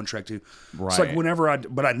track 1, track 2. It's like Right. whenever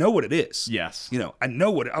but I know what it is. Yes. I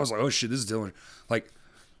know what I was like, oh shit, this is Dillinger. Like,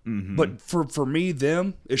 but for me,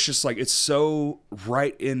 it's just like, it's so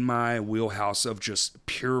right in my wheelhouse of just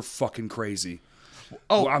pure fucking crazy.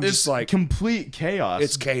 Oh, I'm it's just like, complete chaos.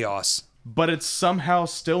 it's chaos. but it's somehow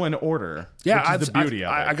still in order. Yeah, which is the beauty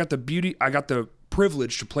of it. I got the beauty. I got the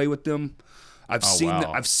privilege to play with them. I've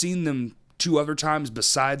seen them 2 other times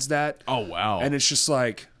besides that. Oh wow! And it's just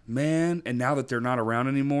like, man. And now that they're not around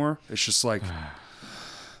anymore, it's just like,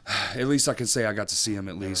 at least I can say I got to see them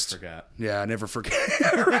at least. Forget. Yeah, I never forget.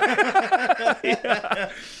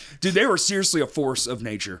 Yeah. Dude, they were seriously a force of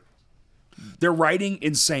nature. Their writing,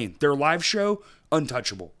 insane. Their live show,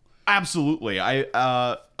 untouchable. Absolutely.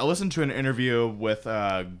 I listened to an interview with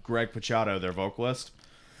Greg Puciato, their vocalist,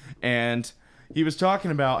 and he was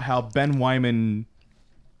talking about how Ben Wyman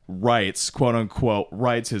writes, quote unquote,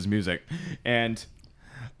 writes his music. And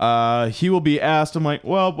he will be asked, I'm like,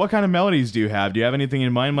 well, what kind of melodies do you have? Do you have anything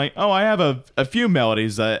in mind? I'm like, oh, I have a few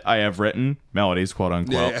melodies that I have written. Melodies, quote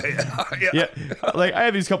unquote. Yeah. Like, I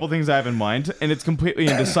have these couple things I have in mind, and it's completely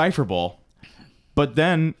indecipherable. But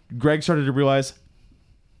then Greg started to realize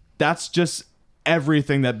that's just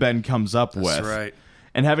everything that Ben comes up with. That's right.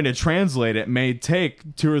 And having to translate it may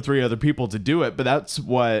take 2 or 3 other people to do it, but that's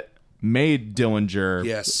what made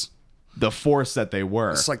Dillinger the force that they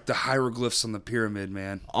were. It's like the hieroglyphs on the pyramid,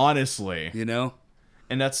 man. Honestly. You know?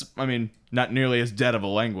 And that's, I mean, not nearly as dead of a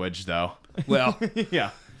language, though. Well, yeah.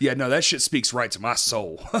 Yeah, no, that shit speaks right to my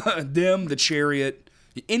soul. Them, the Chariot,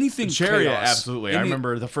 anything Chariot, chaos. absolutely. I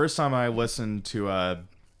remember the first time I listened to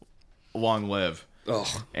Long Live.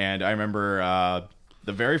 Oh. And I remember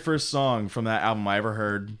the very first song from that album I ever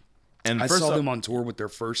heard. And I saw them on tour with their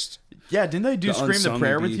first. Yeah, didn't they do Scream the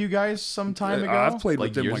Prayer EP. with you guys some time ago? I've played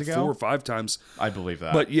with them years like ago? 4 or 5 times. I believe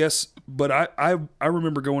that. But yes, but I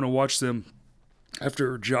remember going to watch them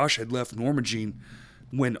after Josh had left Norma Jean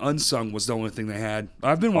when Unsung was the only thing they had.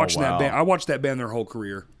 I've been watching that band. I watched that band their whole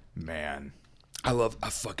career. Man. I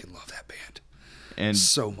fucking love that band. And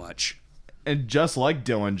so much. And just like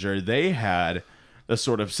Dillinger, they had a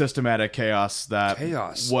sort of systematic chaos that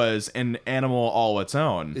was an animal all its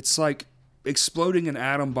own. It's like exploding an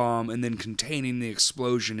atom bomb and then containing the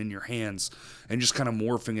explosion in your hands and just kind of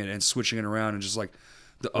morphing it and switching it around and just like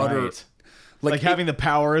the utter like having the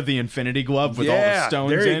power of the Infinity Glove with all the stones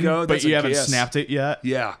there you in, go. but you haven't snapped it yet.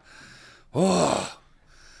 Yeah. Oh,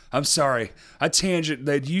 I'm sorry. I tangent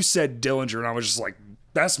that you said Dillinger and I was just like,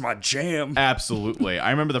 that's my jam. Absolutely.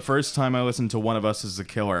 I remember the first time I listened to One of Us is the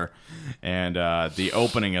Killer and the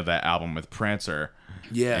opening of that album with Prancer.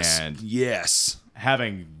 Yes. And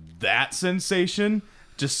having that sensation,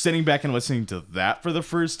 just sitting back and listening to that for the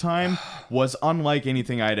first time was unlike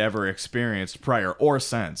anything I'd ever experienced prior or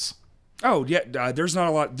since. Oh, yeah. There's not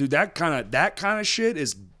a lot. Dude, that kind of shit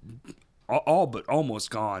is all but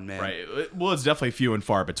almost gone, man. Right. Well, it's definitely few and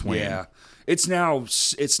far between. Yeah. It's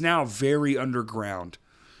now very underground.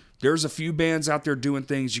 There's a few bands out there doing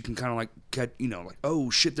things you can kind of like get, like,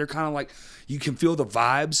 oh shit, they're kind of like, you can feel the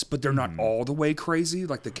vibes, but they're not all the way crazy.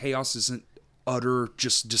 Like the chaos isn't utter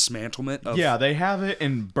just dismantlement of. Yeah, they have it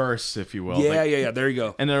in bursts, if you will. Yeah. There you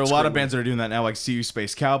go. And there are a lot of bands that are doing that now, like See You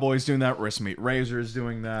Space Cowboys doing that, Wrist Meet Razors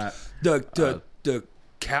doing that. The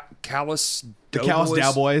Callous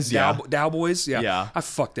Dowboys, yeah. Dowboys, yeah. I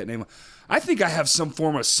fucked that name. I think I have some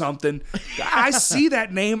form of something. I see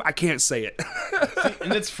that name. I can't say it.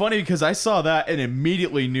 And it's funny because I saw that and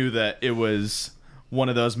immediately knew that it was one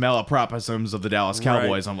of those malapropisms of the Dallas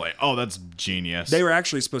Cowboys. Right. I'm like, oh, that's genius. They were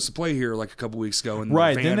actually supposed to play here like a couple weeks ago. And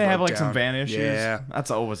right. Didn't they have like some van issues? Yeah. That's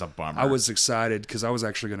always a bummer. I was excited because I was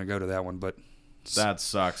actually going to go to that one, but... That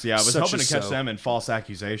sucks. Yeah, I was hoping to catch them in False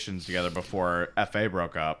Accusations together before FA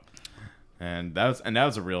broke up. And that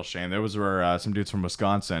was a real shame. There were some dudes from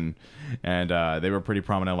Wisconsin, and they were pretty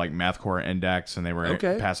prominent, like Mathcore Index, and they were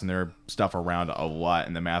passing their stuff around a lot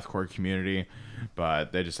in the Mathcore community.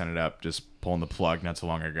 But they just ended up just pulling the plug not so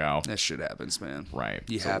long ago. That shit happens, man. Right.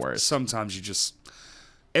 Sometimes you just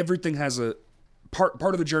everything has a part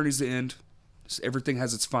of the journey's the end. Everything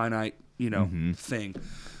has its finite, thing.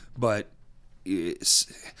 But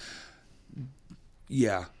it's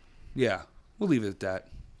we'll leave it at that.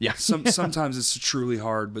 Yeah. Sometimes it's truly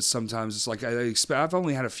hard, but sometimes it's like I've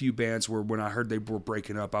only had a few bands where when I heard they were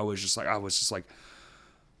breaking up, I was just like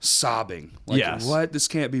sobbing. Like, what? This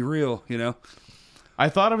can't be real, I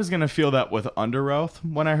thought I was gonna feel that with Under Oath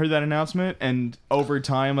when I heard that announcement, and over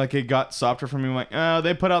time, like it got softer for me. I'm like, oh,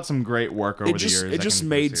 they put out some great work over the years. It just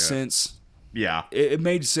made sense. Yeah, it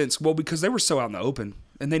made sense. Well, because they were so out in the open,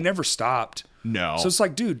 and they never stopped. No, so it's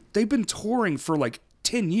like, dude, they've been touring for like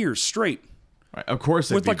 10 years straight. Right. Of course,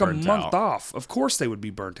 they'd with be like a burnt month out. off. Of course they would be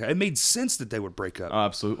burnt out. It made sense that they would break up.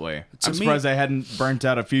 Absolutely. I'm me- surprised they hadn't burnt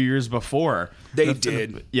out a few years before. They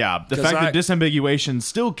did. Yeah, the 'Cause fact that Disambiguation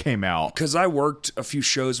still came out. Because I worked a few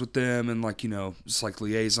shows with them and like, just like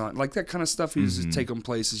liaison, like that kind of stuff is Mm-hmm. take them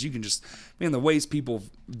places. You can just, man, the ways people,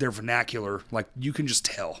 their vernacular, like you can just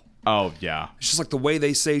tell. Oh, yeah. It's just like the way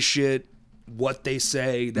they say shit, what they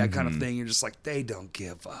say, that kind Mm-hmm. of thing. You're just like, they don't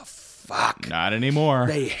give a fuck. Not anymore.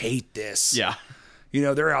 They hate this. yeah.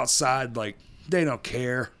 They're outside, like, they don't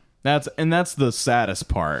care. That's the saddest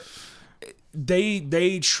part.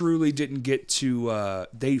 They truly didn't get to,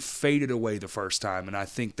 they faded away the first time. And I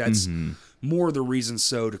think that's more the reason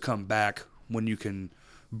so to come back when you can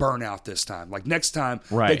burn out this time. Like next time,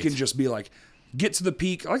 they Right. can just be like, get to the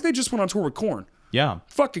peak. Like they just went on tour with Korn. Yeah.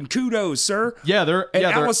 Fucking kudos, sir. Yeah, they're And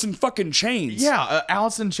yeah, they're, Alice in fucking Chains. yeah,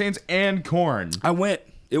 Alice in Chains and Korn. I went.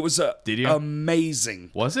 It was Did you? amazing.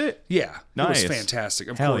 Was it? Yeah, Nice. It was fantastic.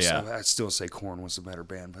 Of Hell course, yeah. I'd still say Korn was a better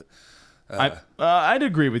band, but I'd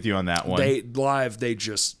agree with you on that one.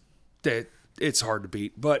 it's hard to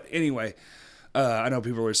beat. But anyway, I know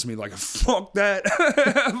people are listening to me like, fuck that.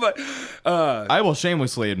 but I will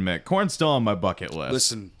shamelessly admit, Korn's still on my bucket list.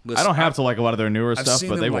 listen. I don't have to like a lot of their newer I've stuff, seen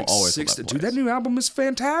but them they will like always six. hold that Dude, place. that new album is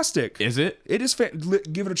fantastic. Is it? It is.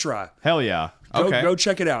 Give it a try. Hell yeah. Go, Okay. go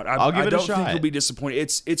check it out. I'll give it a I don't think shot. you'll be disappointed.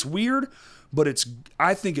 It's weird, but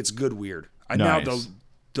I think it's good weird. Now Nice.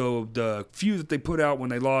 the few that they put out when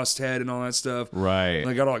they lost Head and all that stuff, Right. and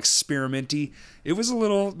they got all experimenty. It was a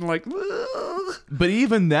little like, ugh. But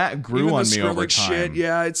even that grew Even on the me over Skrillex time. shit.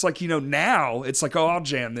 Yeah, it's like now it's like, oh, I'll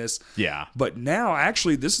jam this. Yeah. But now,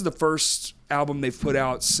 actually, this is the first album they've put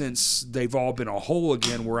out since they've all been a whole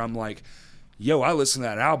again. Where I'm like, yo, I listen to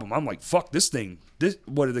that album. I'm like, fuck this thing. This,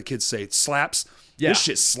 what do the kids say? It slaps. Yeah. This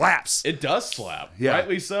shit slaps. It does slap. Yeah.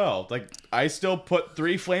 Rightly so. Like, I still put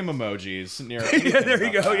 3 flame emojis near Yeah, there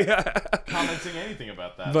you go. that. Yeah. Commenting anything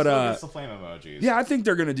about that. But, Still gets the flame emojis. Yeah, I think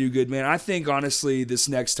they're gonna do good, man. I think honestly, this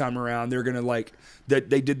next time around, they're gonna like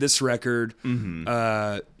that. They did this record, and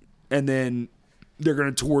then they're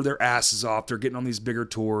gonna tour their asses off. They're getting on these bigger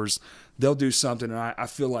tours. They'll do something, and I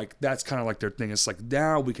feel like that's kind of like their thing. It's like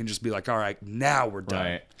now we can just be like, all right, now we're done.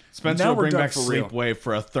 Right. Spencer Now will we're bring done back for real. Sleepwave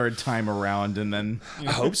for a third time around, and then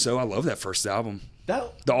I hope so. I love that first album.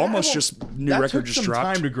 the Almost Just new record took just some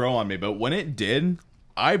dropped. time to grow on me, but when it did,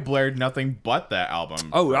 I blared nothing but that album.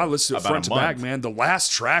 Oh, I listened to it about front a to back, month. man. The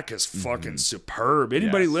last track is fucking superb.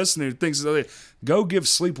 Anybody Yes. listening who thinks go give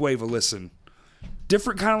Sleepwave a listen.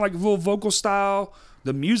 Different kind of like little vocal style.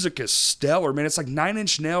 The music is stellar, man. It's like 9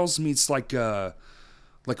 Inch Nails meets like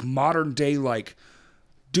modern day like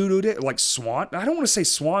like Swan. I don't want to say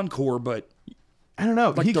Swancore, but I don't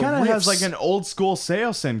know. like He the kind of has riffs. like an old school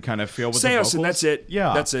Seosin kind of feel with the Seosin, vocals. that's it.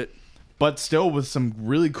 Yeah, That's it. But still with some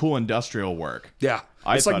really cool industrial work. Yeah.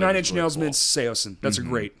 I It's like thought it 9 was Inch really Nails cool. meets Seosin. That's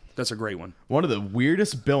a great one. One of the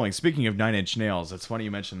weirdest billings. Speaking of 9 Inch Nails, it's funny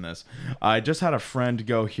you mentioned this. I just had a friend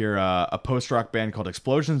go hear a post-rock band called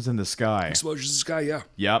Explosions in the Sky. Explosions in the Sky, yeah.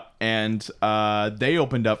 Yep, and they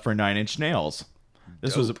opened up for 9 Inch Nails.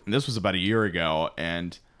 This was about a year ago,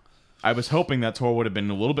 and I was hoping that tour would have been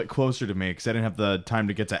a little bit closer to me because I didn't have the time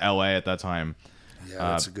to get to LA at that time. Yeah,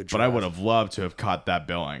 that's a good But I drive. would have loved to have caught that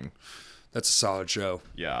billing. That's a solid show.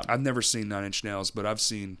 Yeah. I've never seen 9 Inch Nails, but I've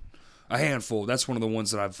seen a handful. That's one of the ones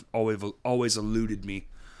that I've always eluded me.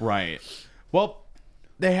 Right. Well,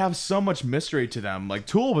 they have so much mystery to them. Like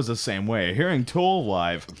Tool was the same way. Hearing Tool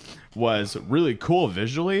live was really cool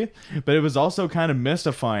visually, but it was also kind of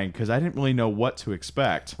mystifying because I didn't really know what to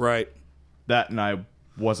expect. Right. That, and I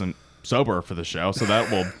wasn't sober for the show, so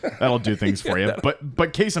that'll do things for you.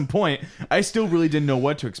 But case in point, I still really didn't know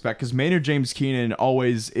what to expect because Maynard James Keenan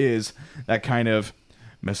always is that kind of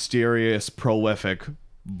mysterious, prolific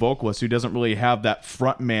vocalist who doesn't really have that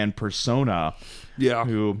frontman persona. Yeah.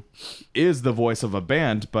 Who is the voice of a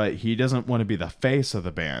band, but he doesn't want to be the face of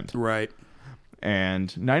the band. Right.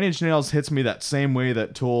 And 9 Inch Nails hits me that same way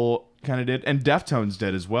that Tool kind of did, and Deftones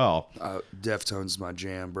did as well. Deftones my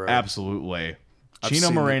jam, bro. Absolutely. Chino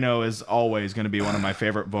seen Moreno is always going to be one of my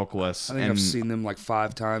favorite vocalists. I think I've seen them like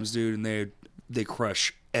 5 times, dude, and they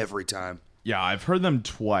crush every time. Yeah, I've heard them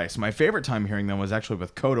twice. My favorite time hearing them was actually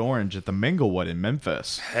with Code Orange at the Minglewood in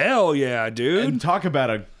Memphis. Hell yeah, dude. And talk about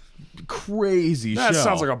a crazy That show.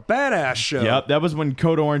 sounds like a badass show. Yep, that was when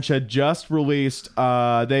Code Orange had just released. They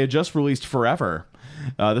had just released Forever.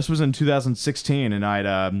 This was in 2016, and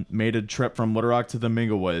I'd made a trip from Little Rock to the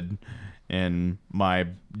Minglewood, in my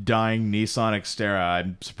dying Nissan Xterra.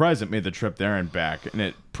 I'm surprised it made the trip there and back, and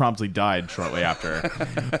it promptly died shortly after.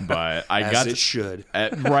 But I As got it should.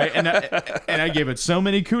 right, and I gave it so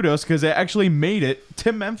many kudos because it actually made it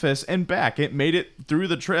to Memphis and back. It made it through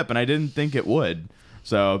the trip, and I didn't think it would.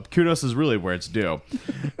 So kudos is really where it's due.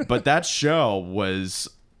 But that show was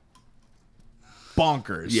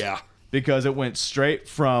bonkers. Yeah. Because it went straight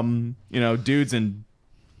from, dudes in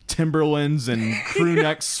Timberlands and crew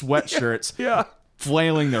neck sweatshirts Yeah.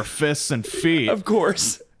 flailing their fists and feet Of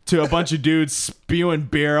course. to a bunch of dudes spewing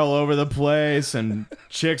beer all over the place and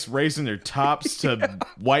chicks racing their tops to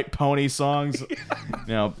White Pony songs.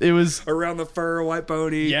 It was Around the Fur, White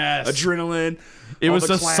Pony. Yes. Adrenaline. it all was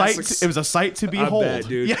the a classics. sight. It was a sight to I behold, bet,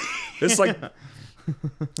 dude. Yeah. It's like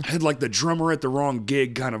had like the drummer at the wrong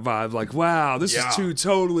gig kind of vibe. Like, wow, this Yeah. is two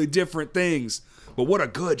totally different things. But what a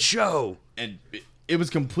good show. And it was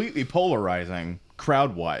completely polarizing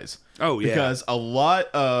crowd wise. Oh, yeah. Because a lot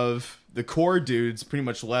of the core dudes pretty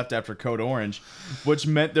much left after Code Orange, which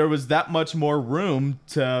meant there was that much more room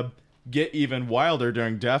to get even wilder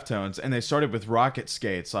during Deftones. And they started with Rocket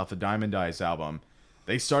Skates off the Diamond Eyes album.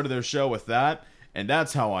 They started their show with that, and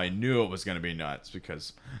that's how I knew it was going to be nuts,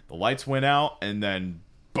 because the lights went out and then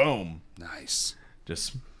boom, Nice.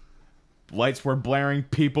 just lights were blaring,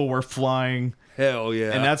 people were flying. Hell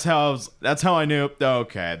yeah. And that's how I knew,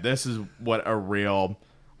 okay, this is what a real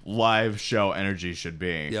live show energy should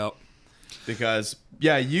be. Yep. Because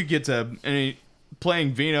you get to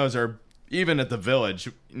playing Vino's or even at the Village,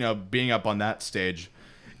 being up on that stage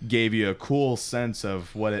gave you a cool sense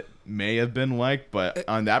of what it may have been like, but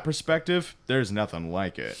on that perspective, there's nothing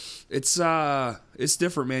like it. It's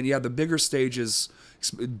different, man. Yeah, the bigger stages,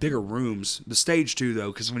 bigger rooms. The stage too,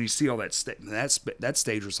 though, because when you see all that that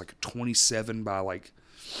stage was like 27 by like,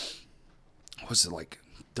 was it like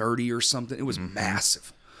 30 or something? It was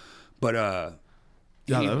massive. But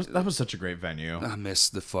Yeah, that was such a great venue. I miss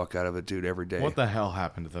the fuck out of it, dude, every day. What the hell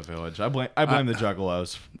happened to the Village? I blame the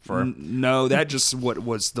Juggalos for. No, that just what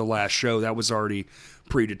was the last show. That was already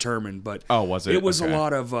predetermined. But Oh, was it? It was Okay. a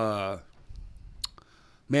lot of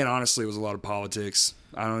man. Honestly, it was a lot of politics.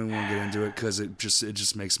 I don't even want to get into it because it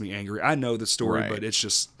just makes me angry. I know the story, Right. but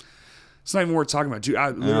it's not even worth talking about, dude.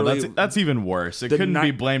 I No, literally that's even worse. It couldn't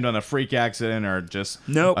be blamed on a freak accident or just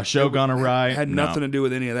a show gone awry. Had nothing to do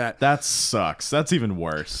with any of that. That sucks. That's even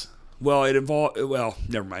worse. Well, it involved. Well,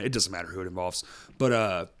 never mind. It doesn't matter who it involves. But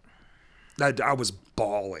I was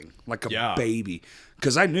bawling like a baby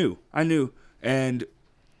because I knew, and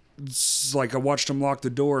it's like I watched him lock the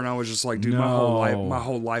door, and I was just like, dude, my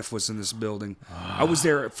whole life was in this building. I was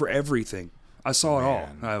there for everything. I saw it all.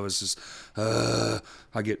 I was just,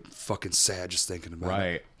 I get fucking sad just thinking about it.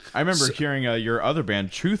 Right. I remember hearing your other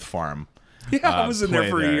band, Truth Farm. Yeah, I was in there play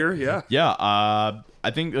for a year. Yeah. Yeah. I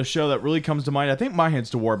think a show that really comes to mind, I think My Hands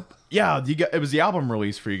to War. Yeah, it was the album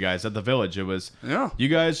release for you guys at the Village. It was you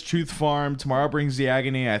guys, Truth Farm, Tomorrow Brings the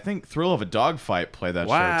Agony. I think Thrill of a Dogfight played that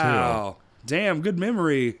show too. Wow. Damn, good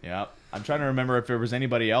memory. Yeah. I'm trying to remember if there was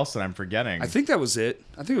anybody else that I'm forgetting. I think that was it.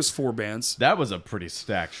 I think it was 4 bands. That was a pretty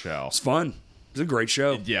stacked show. It's fun. It was a great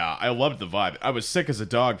show. Yeah, I loved the vibe. I was sick as a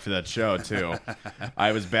dog for that show too.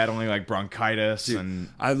 I was battling like bronchitis. Dude, and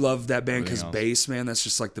I love that band because everything else. bass, man, that's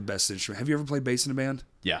just like the best instrument. Have you ever played bass in a band?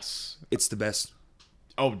 Yes. It's the best.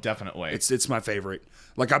 Oh, definitely. It's my favorite.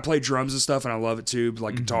 Like I play drums and stuff, and I love it too.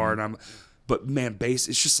 Like guitar, and but man, bass.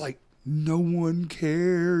 It's just like no one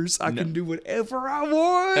cares. I can do whatever I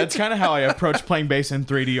want. That's kind of how I approach playing bass in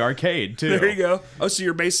 3D arcade too. There you go. Oh, so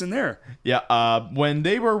you're bass in there? Yeah. When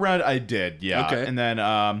they were around, I did. Yeah. Okay. And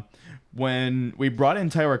then when we brought in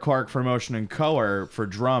Tyler Clark for Motion and Color for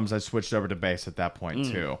drums, I switched over to bass at that point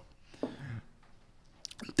too.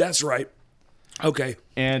 That's right. Okay.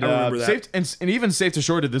 And I remember that. and even Safe to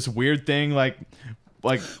Shore did this weird thing like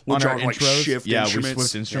We'll on our draw, like, intros. shift yeah, instruments. we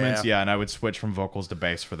switched instruments. Yeah. Yeah, and I would switch from vocals to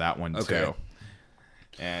bass for that one Okay. too.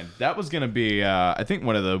 And that was going to be, I think,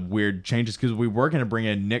 one of the weird changes because we were going to bring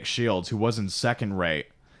in Nick Shields, who was in Second Rate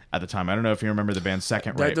at the time. I don't know if you remember the band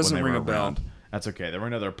Second Rate. doesn't when they ring were a bell. around. That's okay. They were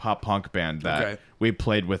another pop punk band that Okay. we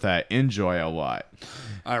played with at Enjoy a lot.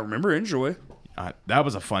 I remember Enjoy. That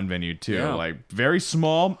was a fun venue too. Yeah. Like very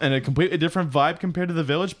small and a completely different vibe compared to the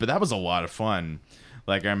Village, but that was a lot of fun.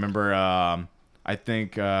 Like I remember, I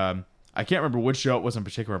think I can't remember which show it was in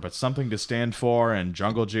particular, but Something to Stand For and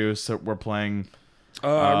Jungle Juice that were playing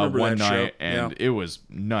I remember one that night, show. and it was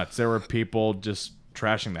nuts. There were people just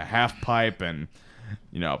trashing the half pipe, and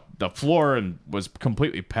the floor was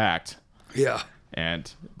completely packed. Yeah.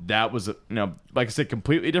 And that was like I said,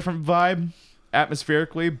 completely different vibe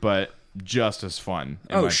atmospherically, but just as fun.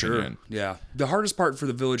 In my opinion. Yeah. The hardest part for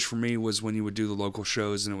the Village for me was when you would do the local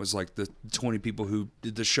shows and it was like the 20 people who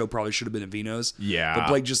did the show probably should have been at Vino's. Yeah. But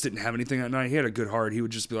Blake just didn't have anything that night. He had a good heart. He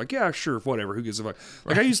would just be like, yeah, sure, whatever. Who gives a fuck?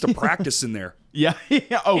 Like I used to practice in there. Yeah.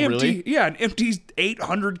 Oh, empty, really? Yeah, an empty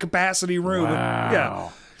 800 capacity room. Wow. And, yeah.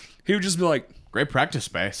 He would just be like, Great practice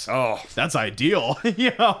space. oh, That's ideal.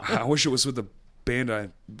 Yeah. I wish it was with a band I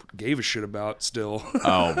gave a shit about still.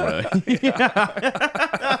 Oh, really?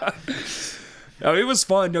 Oh, it was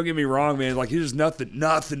fun. Don't get me wrong, man. Like, there's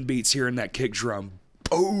nothing beats hearing that kick drum,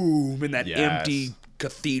 boom, in that Yes. empty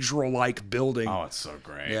cathedral-like building. Oh, it's so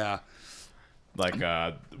great. Yeah. Like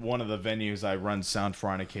one of the venues I run sound for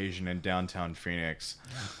on occasion in downtown Phoenix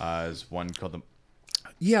is one called the.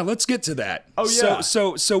 Yeah, let's get to that. Oh, yeah.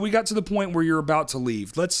 So we got to the point where you're about to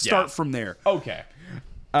leave. Let's start Yeah. from there. Okay.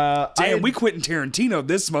 Damn, we Quentin Tarantino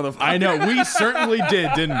this motherfucker. I know we certainly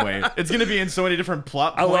did, didn't we? It's gonna be in so many different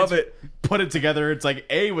plot I points. love it. Put it together. It's like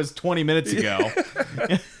A was 20 minutes ago.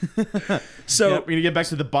 So Yep, we're gonna get back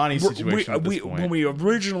to the Bonnie situation at this point. when we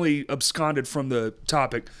originally absconded from the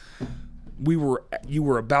topic, you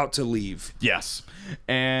were about to leave. Yes.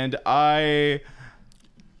 And I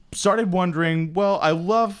started wondering, well, I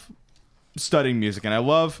love studying music and I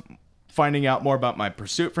love finding out more about my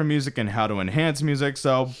pursuit for music and how to enhance music.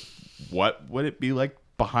 So what would it be like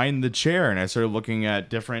behind the chair? And I started looking at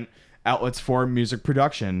different outlets for music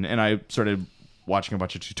production, and I started watching a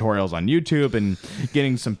bunch of tutorials on YouTube and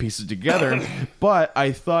getting some pieces together. But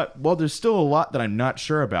I thought, well, there's still a lot that I'm not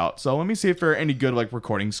sure about. So let me see if there are any good like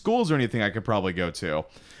recording schools or anything I could probably go to.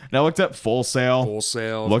 And I looked at Full Sail.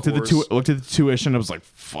 Looked at the tuition. I was like,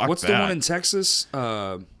 fuck. What's that. the one in Texas?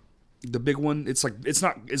 The big one. It's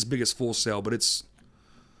not as big as Full Sail, but it's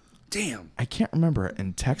damn. I can't remember it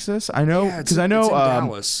in Texas. I know Yeah, because I know it's in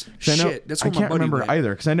Dallas. Shit, that's I where my can't buddy remember went. either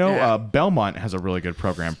because I know Yeah. Belmont has a really good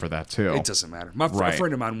program for that too. It doesn't matter. A Right.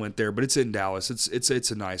 friend of mine went there, but it's in Dallas.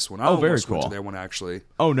 It's a nice one. I Oh, very almost went cool. to that one actually.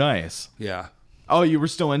 Oh, nice. Yeah. Oh, you were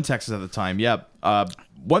still in Texas at the time. Yep.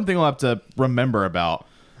 One thing I'll have to remember about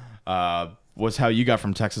was how you got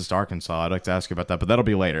from Texas to Arkansas. I'd like to ask you about that, but that'll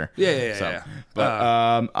be later. Yeah.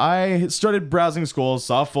 But I started browsing schools,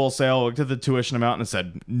 saw Full Sail, looked at the tuition amount, and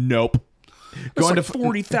said, nope. It's like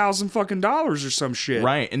 $40,000 fucking dollars or some shit.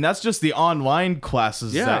 Right, and that's just the online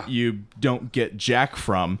classes Yeah. that you don't get jack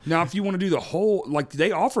from. Now, if you want to do the whole, like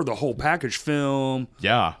they offer the whole package, film,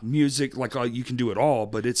 Yeah. music, like you can do it all,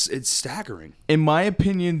 but it's staggering. In my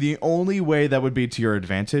opinion, the only way that would be to your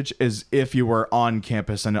advantage is if you were on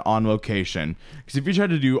campus and on location. Because if you try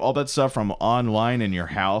to do all that stuff from online in your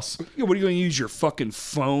house, Yeah, what are you going to use your fucking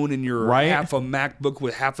phone and your Right. half a MacBook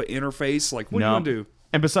with half an interface? Like, what are you going to do?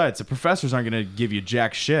 And besides, the professors aren't going to give you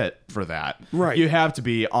jack shit for that. Right. You have to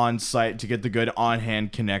be on site to get the good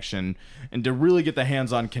on-hand connection. And to really get the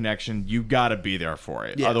hands-on connection, you got to be there for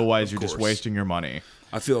it. Yeah, Otherwise, of you're just course. wasting your money.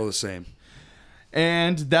 I feel the same.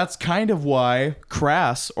 And that's kind of why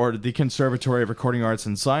CRAS, or the Conservatory of Recording Arts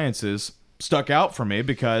and Sciences, stuck out for me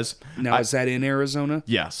because... Now, is that in Arizona?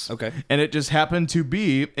 Yes. Okay. And it just happened to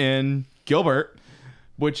be in Gilbert,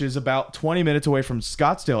 which is about 20 minutes away from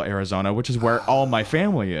Scottsdale, Arizona, which is where all my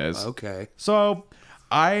family is. Okay. So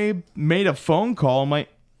I made a phone call. I'm like,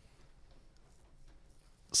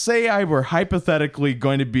 say I were hypothetically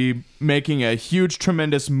going to be making a huge,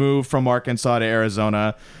 tremendous move from Arkansas to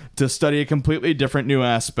Arizona to study a completely different new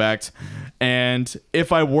aspect. And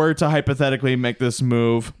if I were to hypothetically make this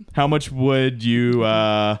move, how much would you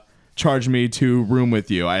charge me to room with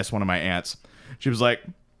you? I asked one of my aunts. She was like,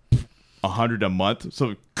 $100 a month.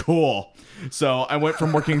 So cool. So I went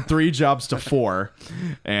from working 3 jobs to 4,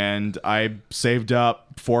 and I saved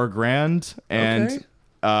up $4,000. And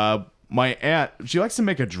my aunt, she likes to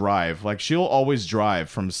make a drive. Like, she'll always drive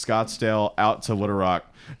from Scottsdale out to Little Rock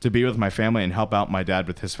to be with my family and help out my dad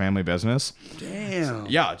with his family business. Damn.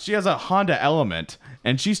 Yeah, she has a Honda Element,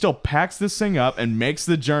 and she still packs this thing up and makes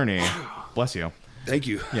the journey. Bless you. Thank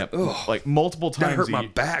you. Yep. Ugh, Like multiple times. that hurt a my year.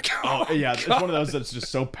 back. Oh, yeah. It's one of those that's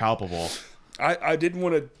just so palpable. I didn't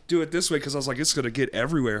want to do it this way because I was like, it's going to get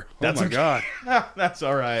everywhere. That's oh, my okay. God. That's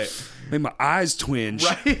all right. Made my eyes twinge.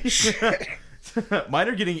 Mine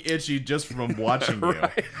are getting itchy just from watching you.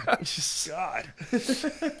 God.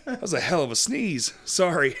 That was a hell of a sneeze.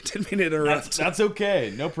 Sorry. Didn't mean to interrupt. That's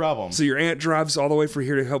okay. No problem. So your aunt drives all the way from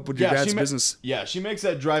here to help with your dad's business. Yeah, she makes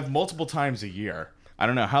that drive multiple times a year. I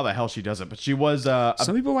don't know how the hell she does it, but she was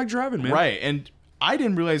Some people like driving, man. right. And I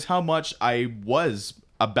didn't realize how much I was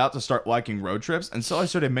about to start liking road trips until I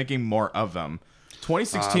started making more of them.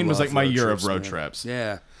 2016 was love like my road year trips, of road man. trips.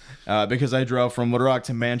 Yeah. Because I drove from Little Rock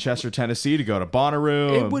to Manchester, Tennessee to go to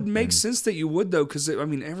Bonnaroo. It would make sense that you would, though, because, I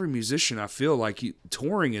mean, every musician, I feel like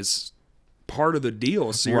touring is part of the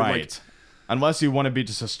deal. So you're like, unless you want to be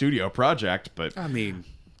just a studio project, but I mean,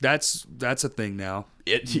 that's a thing now.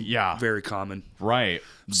 Yeah, Very common. Right.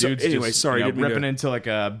 So, Dudes anyway, just, sorry, didn't mean ripping to- into like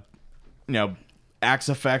a, Axe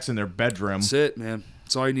effects in their bedroom. That's it, man.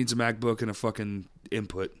 That's all you need is a MacBook and a fucking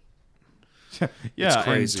input. Yeah, and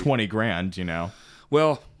crazy. 20 grand,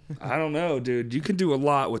 Well, I don't know, dude. You can do a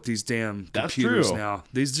lot with these damn That's computers true. now.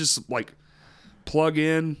 These just like plug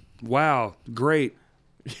in. Wow, great.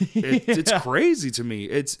 It's crazy to me.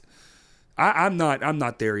 I'm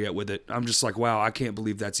not there yet with it. I'm just like, wow, I can't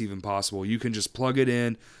believe that's even possible. You can just plug it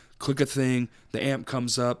in, click a thing, the amp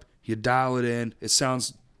comes up, you dial it in, it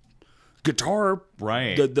sounds guitar.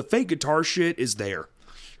 Right. The fake guitar shit is there.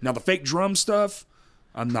 Now the fake drum stuff,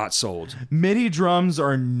 I'm not sold. MIDI drums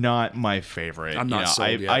are not my favorite. I'm not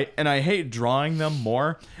sold yet. I hate drawing them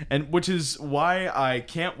more, and which is why I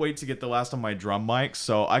can't wait to get the last of my drum mics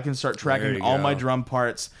so I can start There tracking you all go. my drum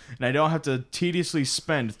parts, and I don't have to tediously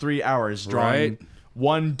spend 3 hours drawing Right.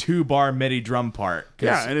 1 2-bar MIDI drum part. 'Cause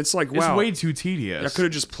Yeah, and it's like, wow. it's way too tedious. I could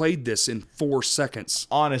have just played this in 4 seconds.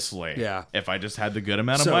 Honestly, Yeah. If I just had the good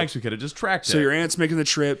amount of So- mics, we could have just tracked So it. your aunt's making the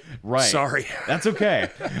trip. Right. Sorry. That's okay.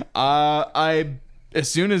 As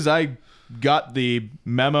soon as I got the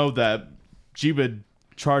memo that she would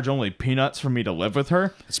charge only peanuts for me to live with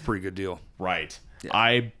her, That's a pretty good deal. right.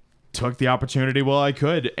 I took the opportunity while I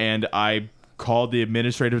could, and I called the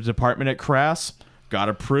administrative department at Crass, got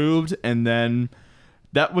approved, and then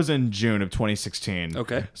that was in June of 2016.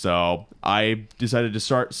 Okay. So I decided to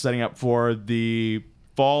start setting up for the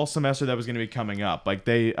fall semester that was going to be coming up. Like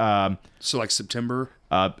they So like September.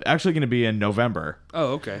 actually going to be in November.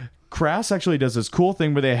 Oh, okay. Crass actually does this cool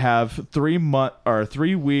thing where they have 3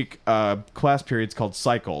 week class periods called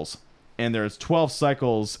cycles, and there's 12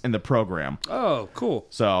 cycles in the program. Oh, cool.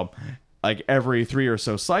 So, like every 3 or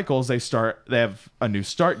so cycles, they have a new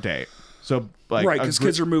start date. So, like Right, because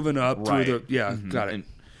kids are moving up Right. through the. Yeah, got it.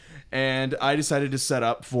 And I decided to set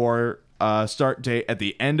up for start date at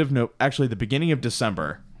the end of the beginning of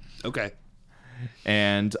December. Okay.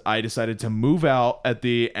 And I decided to move out at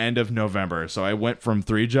the end of November. So I went from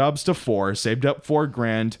 3 jobs to 4, saved up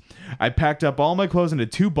 $4,000. I packed up all my clothes into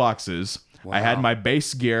 2 boxes. Wow. I had my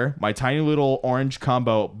bass gear, my tiny little orange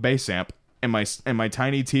combo bass amp, and my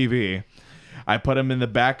tiny TV. I put them in the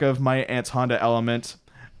back of my aunt's Honda Element.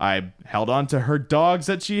 I held on to her dogs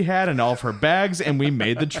that she had and all of her bags, and we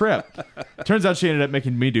made the trip. Turns out she ended up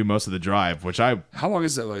making me do most of the drive, which I How long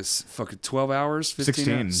is that? Like fucking 12 hours? 15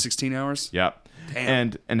 16. hours? 16 hours? Yep.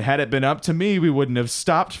 Damn. And had it been up to me, we wouldn't have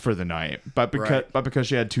stopped for the night. But because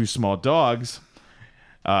she had 2 small dogs,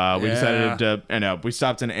 we decided to we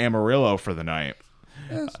stopped in Amarillo for the night.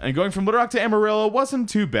 Yes. And going from Little Rock to Amarillo wasn't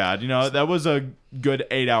too bad. That was a good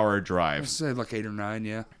 8-hour drive. I'd say like 8 or 9,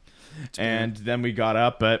 yeah. And then we got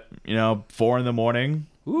up at 4 in the morning.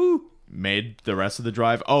 Woo! Made the rest of the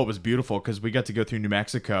drive. Oh, it was beautiful because we got to go through New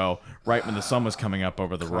Mexico right when the sun was coming up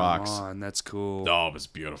over the rocks. Come on, that's cool. Oh, it was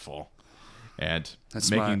beautiful. And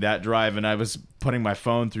That's making that drive, and I was putting my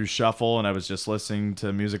phone through shuffle, and I was just listening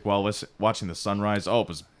to music while watching the sunrise. Oh, it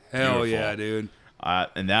was Hell beautiful. yeah, dude.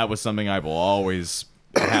 And that was something I will always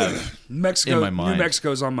have Mexico, in my mind. New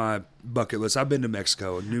Mexico's on my bucket list. I've been to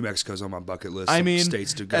Mexico. New Mexico's on my bucket list. I of mean,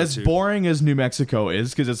 states to go as to. boring as New Mexico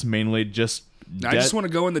is, because it's mainly just I just want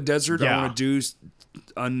to go in the desert. I Yeah. want to do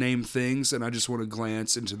unnamed things, and I just want to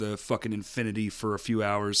glance into the fucking infinity for a few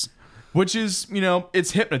hours. which is,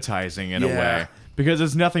 it's hypnotizing in a Yeah. way. Because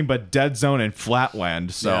it's nothing but dead zone and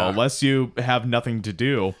flatland. So Yeah. unless you have nothing to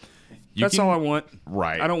do, That's all I want.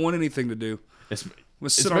 Right. I don't want anything to do. It's,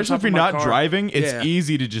 Let's sit on especially top if you're of my not car. driving, it's Yeah.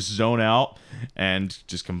 easy to just zone out and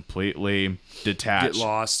just completely detach, Get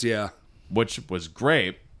lost. Yeah. which was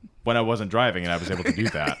great when I wasn't driving and I was able to do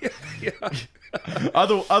that.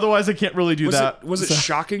 Otherwise, I can't really do that. Was it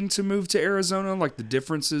shocking to move to Arizona? Like the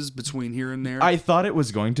differences between here and there? I thought it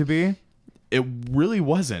was going to be. It really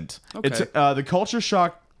wasn't. Okay. It's the culture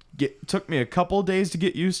shock took me a couple days to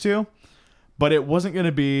get used to, but it wasn't going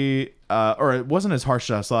to be, or it wasn't as harsh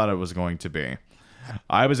as I thought it was going to be.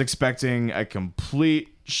 I was expecting a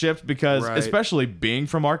complete shift because, Right. especially being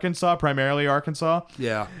from Arkansas, primarily Arkansas,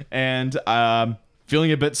 yeah. and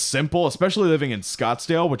feeling a bit simple, especially living in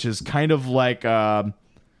Scottsdale, which is kind of like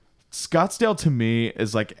Scottsdale to me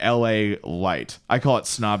is like LA light. I call it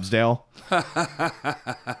Snobsdale.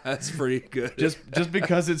 That's pretty good. just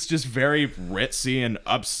because it's just very ritzy and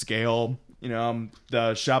upscale.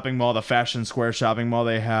 The shopping mall, the Fashion Square shopping mall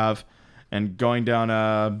they have, and going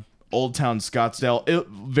down Old Town Scottsdale, it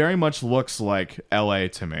very much looks like LA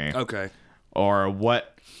to me, Okay. or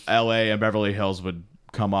what LA and Beverly Hills would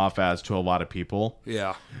come off as to a lot of people.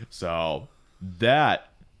 Yeah. So that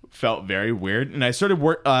felt very weird. And I started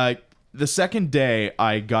work. The second day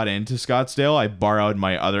I got into Scottsdale, I borrowed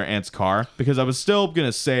my other aunt's car because I was still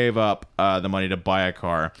gonna save up the money to buy a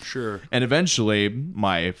car. Sure. And eventually,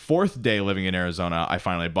 my 4th day living in Arizona, I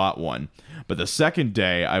finally bought one. But the second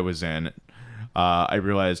day I was in, I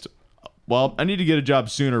realized, well, I need to get a job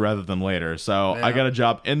sooner rather than later. So I got a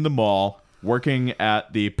job in the mall, working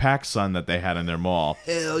at the PacSun that they had in their mall.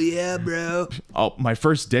 Hell yeah, bro. Oh, my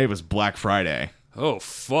first day was Black Friday. Oh,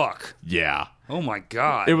 fuck. Yeah. Oh, my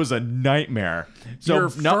God. It was a nightmare. So Your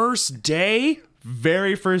first day?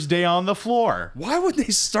 very first day on the floor. Why would they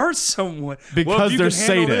start someone? Because if you they're can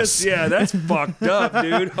handle sadists. this, yeah, that's fucked up,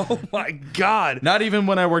 dude. Oh, my God. Not even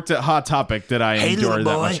when I worked at Hot Topic did I endure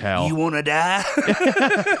that much hell. You want to die?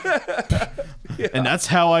 And that's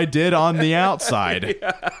how I did on the outside.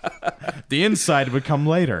 The inside would come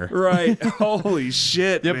later. Right. Holy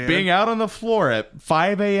shit, Yep, man. being out on the floor at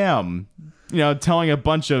 5 a.m., telling a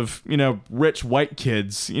bunch of, rich white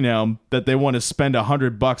kids, that they want to spend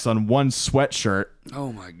 $100 on one sweatshirt.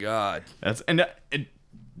 Oh, my God.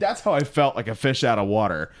 That's how I felt like a fish out of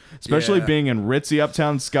water, especially Yeah. being in ritzy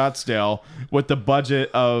uptown Scottsdale with the budget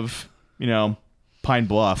of, Pine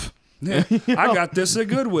Bluff. Yeah. I got this at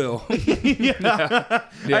Goodwill. I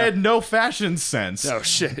had no fashion sense. Oh,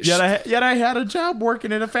 shit. Yet I had a job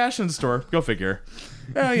working in a fashion store. Go figure.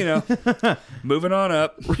 Well, moving on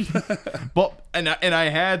up. Well, and I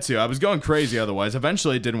had to. I was going crazy otherwise.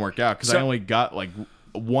 Eventually, it didn't work out because I only got like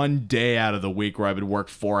one day out of the week where I would work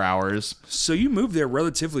 4 hours. So you moved there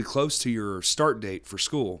relatively close to your start date for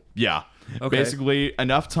school. Yeah. Okay. Basically,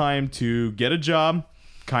 enough time to get a job,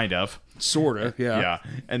 kind of. Sort of, yeah. Yeah.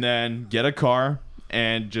 And then get a car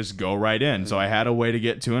and just go right in. So I had a way to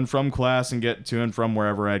get to and from class and get to and from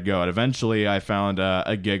wherever I'd go. And eventually I found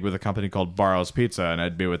a gig with a company called Barrow's Pizza, and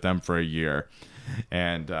I'd be with them for a year.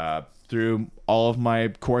 And through all of my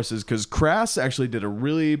courses, because Crass actually did a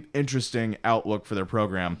really interesting outlook for their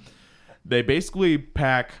program. They basically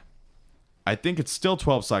pack, I think it's still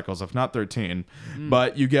 12 cycles, if not 13,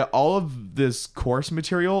 but you get all of this course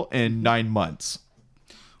material in 9 months.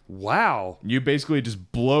 Wow. You basically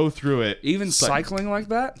just blow through it. Even cycling like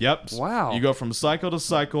that? Yep. Wow. You go from cycle to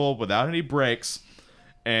cycle without any breaks,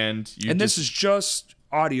 and this is just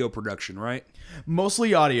audio production, right?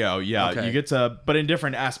 mostly audio. Yeah, Okay. you get to, but in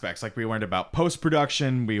different aspects. Like we learned about post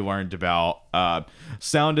production, we learned about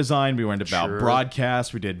sound design, we learned about Sure.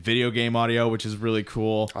 broadcast. We did video game audio, which is really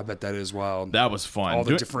cool. I bet that is wild. That was fun. All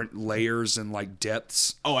the different layers and like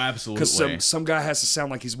depths. Oh, absolutely. Because some guy has to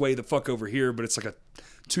sound like he's way the fuck over here, but it's like a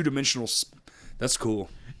two-dimensional. That's cool.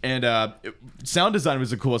 And sound design was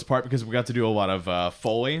the coolest part because we got to do a lot of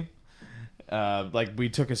Foley. Like we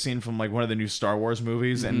took a scene from like one of the new Star Wars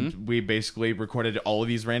movies, and we basically recorded all of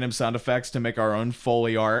these random sound effects to make our own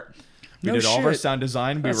Foley art. We did all of our sound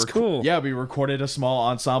design. That's cool. Yeah, we recorded a small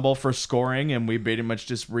ensemble for scoring, and we pretty much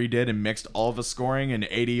just redid and mixed all of the scoring and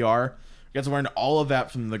ADR. We got to learn all of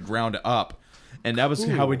that from the ground up, and that was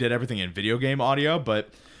how we did everything in video game audio. But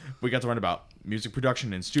we got to learn about music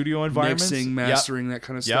production in studio environments, Mixing, mastering, that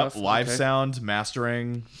kind of stuff. Yep, live Okay. sound,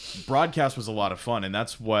 mastering. Broadcast was a lot of fun, and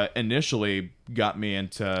that's what initially got me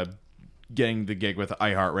into getting the gig with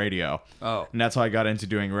iHeartRadio. Oh. And that's how I got into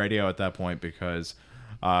doing radio at that point, because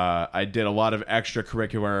I did a lot of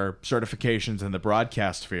extracurricular certifications in the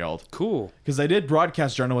broadcast field. Cool. Because I did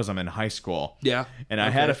broadcast journalism in high school. Yeah. And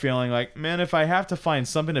I had a feeling like, man, if I have to find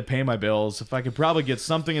something to pay my bills, if I could probably get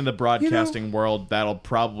something in the broadcasting world, that'll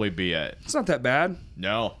probably be it. It's not that bad,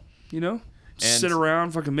 No. you know? And- Sit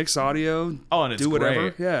around, fucking mix audio. Oh, and it's do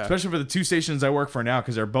whatever. great. Yeah. Especially for the two stations I work for now,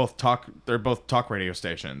 because they're both talk radio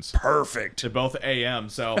stations. Perfect. They're both AM.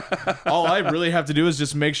 So all I really have to do is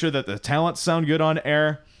just make sure that the talents sound good on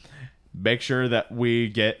air, make sure that we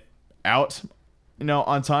get out,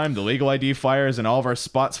 on time, the legal ID fires, and all of our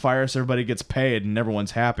spots fire, so everybody gets paid and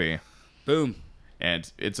everyone's happy. Boom.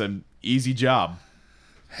 And it's an easy job.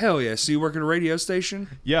 Hell yeah. So you work at a radio station?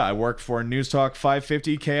 Yeah, I work for News Talk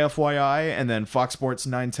 550 KFYI and then Fox Sports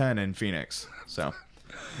 910 in Phoenix. So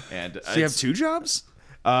So you have two jobs?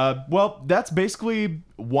 Well, that's basically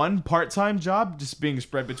one part-time job, just being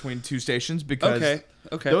spread between two stations, because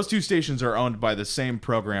Okay. those two stations are owned by the same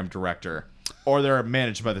program director, or they're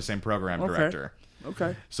managed by the same program director.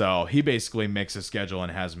 Okay. So he basically makes a schedule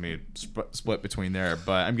and has me split between there.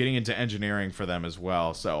 But I'm getting into engineering for them as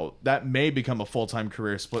well, so that may become a full-time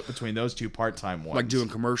career split between those two part-time ones. Like doing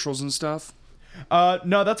commercials and stuff?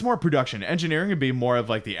 No, that's more production. Engineering would be more of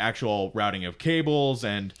like the actual routing of cables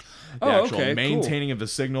and the actual okay, cool. maintaining of the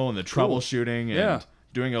signal and the troubleshooting and Yeah.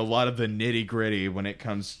 doing a lot of the nitty gritty when it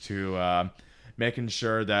comes to making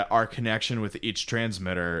sure that our connection with each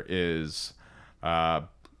transmitter is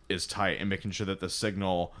is tight and making sure that the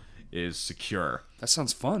signal is secure. That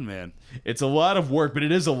sounds fun, man. It's a lot of work, but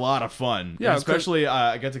it is a lot of fun. Yeah, And especially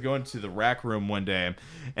I got to go into the rack room one day,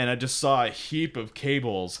 and I just saw a heap of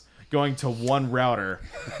cables going to one router,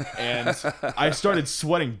 and I started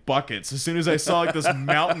sweating buckets as soon as I saw like this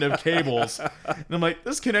mountain of cables. And I'm like,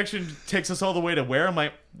 this connection takes us all the way to where? I'm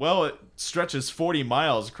like, well, it stretches 40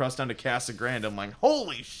 miles across down to Casa Grande. I'm like,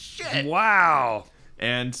 holy shit! Wow.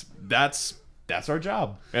 And that's our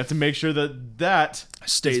job. We have to make sure that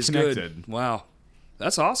Stays is connected. good. Wow.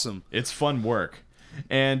 That's awesome. It's fun work.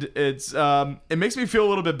 And it's it makes me feel a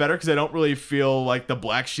little bit better because I don't really feel like the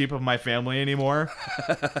black sheep of my family anymore.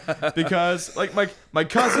 Because like my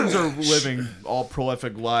cousins are living all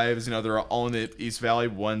prolific lives. You know, they're all in the East Valley.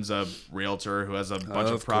 One's a realtor who has a bunch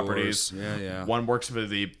of properties. Course. Yeah. One works for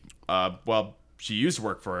the she used to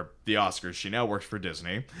work for the Oscars. She now works for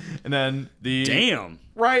Disney. And then Damn.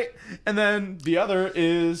 Right. And then the other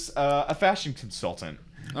is a fashion consultant.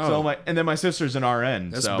 Oh. So I'm like, and then my sister's an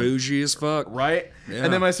RN. That's so, bougie as fuck. right? Yeah.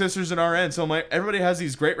 And then my sister's an RN. So I'm like, everybody has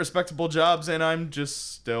these great, respectable jobs, and I'm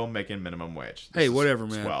just still making minimum wage. Hey, whatever,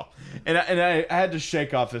 man. Well, and I had to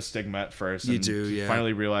shake off this stigma at first. You and do, yeah.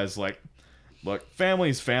 Finally realize, like, look,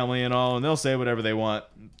 family's family and all, and they'll say whatever they want,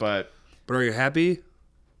 but But are you happy?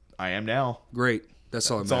 I am now. Great. That's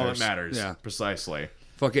all that That's all matters. that matters. Yeah. Precisely.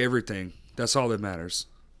 Fuck everything. That's all that matters.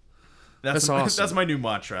 That's awesome. That's my new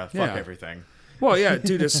mantra. Fuck Yeah. everything. Well, yeah,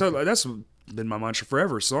 dude. That's been my mantra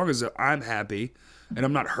forever. So long as I'm happy and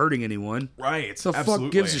I'm not hurting anyone, Right. the Absolutely.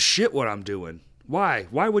 fuck gives a shit what I'm doing? Why?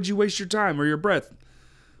 Why would you waste your time or your breath?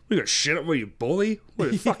 We got shit up. What, you bully?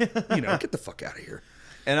 What the fuck? Get the fuck out of here.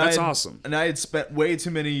 And That's awesome. And I had spent way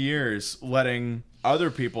too many years letting other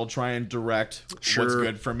people try and direct what's Sure.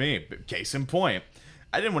 good for me. Case in point,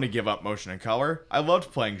 I didn't want to give up motion and color. I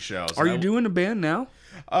loved playing shows. Are you doing a band now?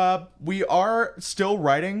 We are still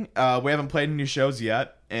writing. We haven't played any shows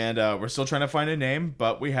yet, and we're still trying to find a name.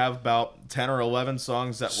 But we have about 10 or 11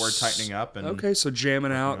 songs that we're tightening up. And Okay, so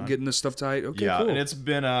jamming out, getting this stuff tight. Okay, yeah, cool. and it's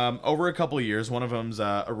been over a couple of years. One of them's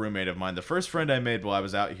a roommate of mine. The first friend I made while I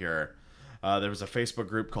was out here, there was a Facebook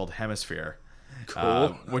group called Hemisphere, Cool.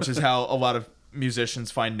 which is how a lot of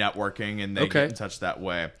musicians find networking, and they Okay. get in touch that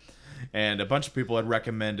way. And a bunch of people had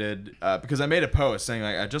recommended, because I made a post saying,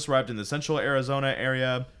 like, I just arrived in the central Arizona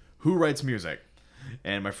area. Who writes music?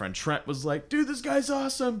 And my friend Trent was like, dude, this guy's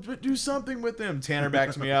awesome. Do something with him. Tanner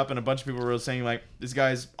backed me up, and a bunch of people were saying, like, this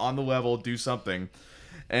guy's on the level. Do something.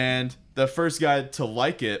 And the first guy to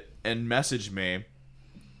like it and message me,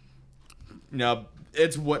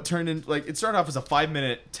 it's what turned into, like, it started off as a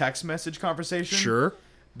 5-minute text message conversation. Sure.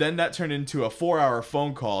 Then that turned into a 4-hour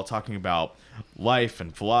phone call talking about life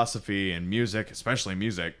and philosophy and music, especially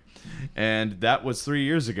music. And that was 3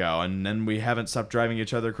 years ago. And then we haven't stopped driving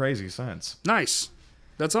each other crazy since. Nice.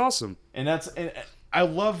 That's awesome. And I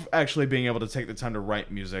love actually being able to take the time to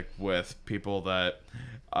write music with people that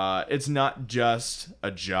it's not just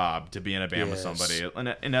a job to be in a band with Yes.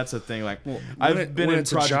 somebody. And that's the thing. Like, When I've been in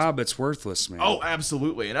it's projects. a job, it's worthless, man. Oh,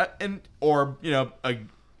 absolutely. Or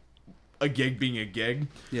a gig being a gig.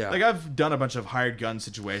 Yeah. Like, I've done a bunch of hired gun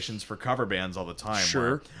situations for cover bands all the time. Sure.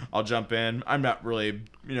 Where I'll jump in. I'm not really,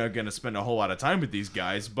 going to spend a whole lot of time with these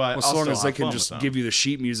guys, but Well, I'll as long still as they have can fun just with them. give you the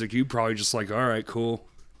sheet music, you probably just like, all right, cool.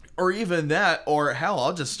 Or even that, or hell,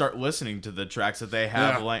 I'll just start listening to the tracks that they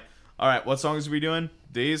have. Yeah. Like, all right, what songs are we doing?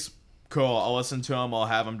 These? Cool. I'll listen to them. I'll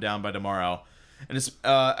have them down by tomorrow. And it's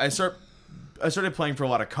I started playing for a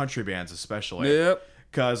lot of country bands, especially. Yep.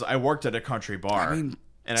 Because I worked at a country bar. I mean,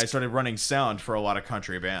 and I started running sound for a lot of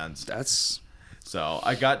country bands. That's So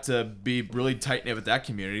I got to be really tight-knit with that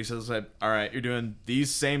community. So I said, all right, you're doing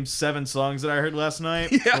these same 7 songs that I heard last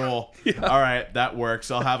night? Yeah. Cool. Yeah. All right, that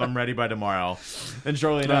works. I'll have them ready by tomorrow. And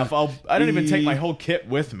shortly enough, I don't even take my whole kit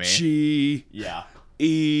with me. G, Yeah.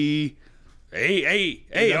 E. Hey.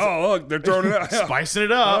 Oh, look, they're throwing it out. Spicing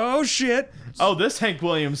it up. Oh, shit. Oh, this Hank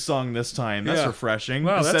Williams song this time. That's Yeah. refreshing.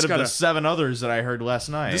 Wow, Instead that's of got the a- 7 others that I heard last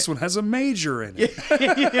night. This one has a major in it.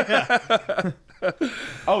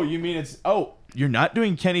 Oh, you mean it's... Oh, you're not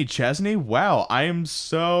doing Kenny Chesney? Wow, I am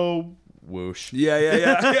so... Whoosh. Yeah.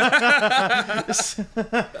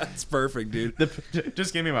 That's perfect, dude.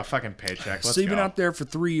 Just give me my fucking paycheck. Let's So you've been go. out there for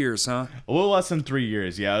 3 years, huh? A little less than 3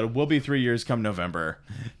 years. Yeah, it will be 3 years come November.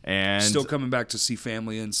 And Still coming back to see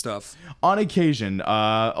family and stuff. on occasion,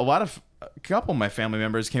 a couple of my family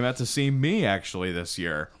members came out to see me actually this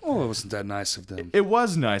year. Oh, it wasn't that nice of them. It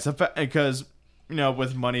was nice because,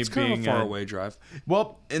 with money It's kind being of a far away drive.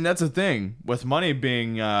 well, and that's the thing with money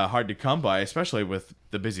being hard to come by, especially with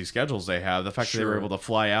the busy schedules they have. The fact that they were Sure. able to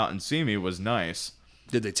fly out and see me was nice.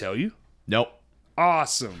 Did they tell you? Nope.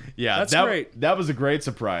 Awesome. Yeah, that's that, great. That was a great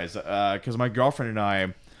surprise because my girlfriend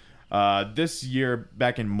and I, this year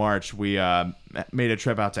back in March, we made a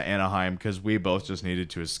trip out to Anaheim because we both just needed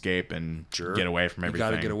to escape and get away from everything.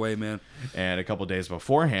 You gotta get away, man. And a couple days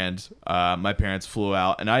beforehand, my parents flew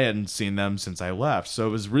out, and I hadn't seen them since I left, so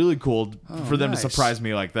it was really cool for them to surprise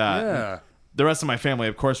me like that. Yeah. The rest of my family,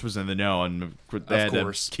 of course, was in the know, and they had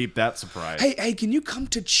to keep that surprise. Hey, can you come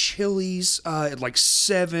to Chili's at like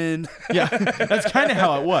 7? Yeah, that's kind of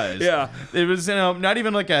how it was. Yeah. It was, not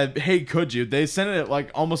even like a, hey, could you? They sent it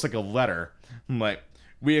like almost like a letter. I'm like,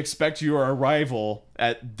 we expect your arrival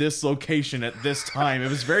at this location at this time. It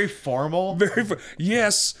was very formal.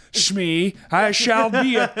 Yes, Shmee, I shall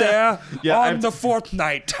be at there on the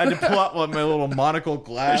fortnight. I had to pull out my little monocle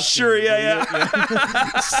glass. Sure, yeah.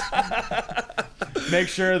 Make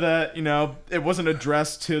sure that, it wasn't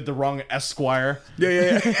addressed to the wrong Esquire.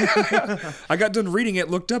 Yeah. I got done reading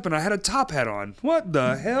it, looked up, and I had a top hat on. What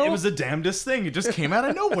the hell? It was the damnedest thing. It just came out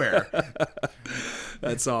of nowhere.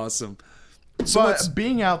 That's awesome. But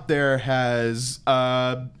being out there has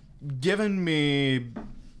given me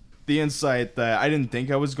the insight that I didn't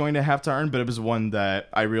think I was going to have to earn, but it was one that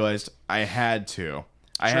I realized I had to.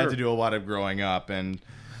 I had to do a lot of growing up, and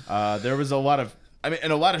there was a lot of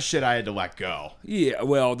shit I had to let go. Yeah,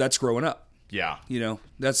 well, that's growing up. Yeah.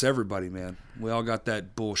 That's everybody, man. We all got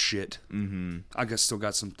that bullshit. Mm-hmm. I still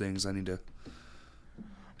got some things I need to...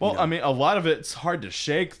 Well, a lot of it's hard to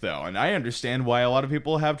shake, though, and I understand why a lot of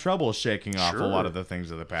people have trouble shaking off a lot of the things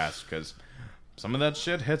of the past, because some of that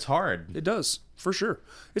shit hits hard. It does, for sure.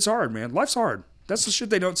 It's hard, man. Life's hard. That's the shit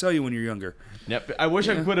they don't tell you when you're younger. Yep. I wish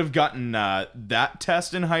I could have gotten that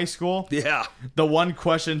test in high school. Yeah. The one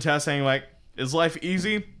question test saying, like, is life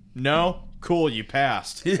easy? No? Cool, you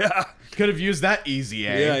passed. Yeah. Could have used that easy,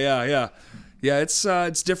 eh? Yeah. Yeah,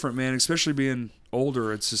 it's different, man, especially being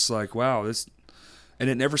older. It's just like, wow, this... And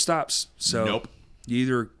it never stops. So nope.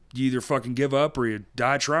 You either fucking give up or you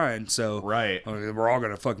die trying. So right. We're all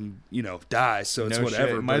gonna fucking die. So it's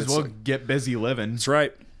whatever. Shit. Might as well get busy living.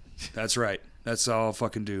 That's right. That's all I'll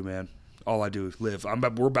fucking do, man. All I do is live.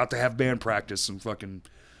 We're about to have band practice in fucking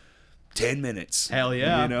 10 minutes. Hell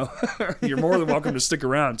yeah. You're more than welcome to stick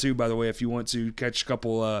around too. By the way, if you want to catch a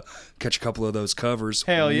couple of those covers.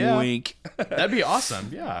 Hell yeah. Wink. That'd be awesome.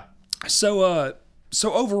 Yeah. So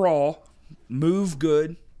overall. Move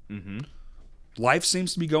good. Mm-hmm. Life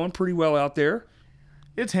seems to be going pretty well out there.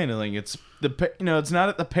 It's handling. It's it's not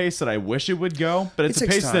at the pace that I wish it would go, but it's a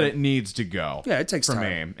pace that it needs to go. Yeah, it takes for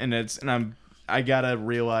time. me, I gotta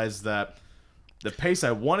realize that the pace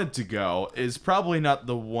I wanted to go is probably not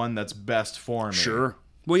the one that's best for me. Sure.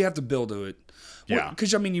 Well, you have to build to it. Yeah.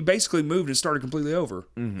 Because you basically moved and started completely over.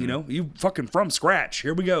 Mm-hmm. You fucking from scratch.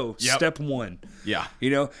 Here we go. Yep. Step 1. Yeah.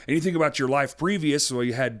 And you think about your life previous. Well,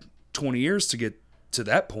 you had 20 years to get to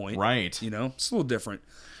that point. Right. It's a little different.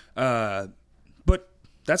 But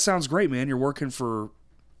that sounds great, man. You're working for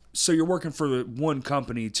one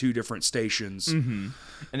company, 2 different stations. Mm-hmm.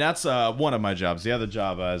 And that's one of my jobs. The other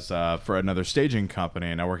job is for another staging company,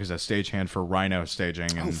 and I work as a stagehand for Rhino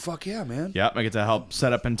Staging. And, oh, fuck yeah, man. Yep, I get to help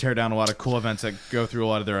set up and tear down a lot of cool events that go through a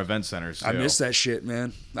lot of their event centers, too. I miss that shit,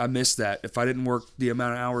 man. I miss that. If I didn't work the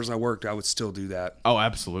amount of hours I worked, I would still do that. Oh,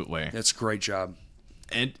 absolutely. That's a great job.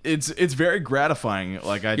 And it's very gratifying.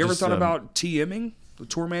 Like you ever thought about TMing,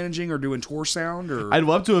 tour managing, or doing tour sound? Or I'd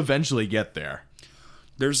love to eventually get there.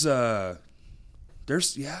 There's a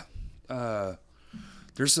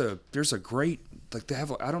great, like, they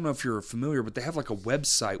have, I don't know if you're familiar, but they have like a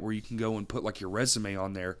website where you can go and put like your resume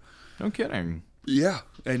on there. No kidding. Yeah,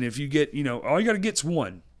 and if you get all you got to get's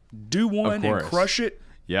one, do one and crush it.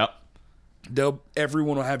 Yep.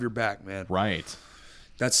 Everyone will have your back, man. Right.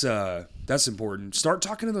 That's important. Start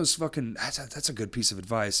talking to those fucking. That's a good piece of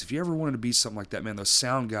advice. If you ever wanted to be something like that, man, those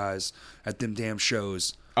sound guys at them damn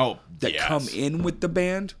shows. Oh, that come in with the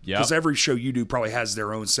band. Yeah. Because every show you do probably has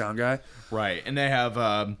their own sound guy. Right, and they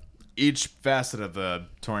have each facet of the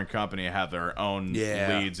touring company have their own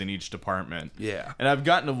leads in each department. Yeah. And I've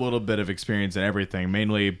gotten a little bit of experience in everything,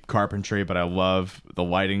 mainly carpentry, but I love the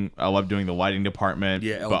lighting. I love doing the lighting department.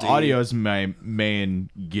 Yeah, LD. But audio is my main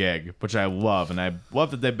gig, which I love, and I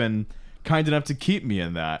love that they've been kind enough to keep me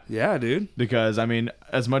in that. Yeah, dude. Because,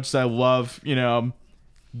 as much as I love,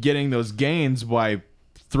 getting those gains by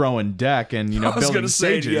throwing deck and, building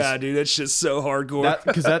stages. Yeah, dude, that's just so hardcore.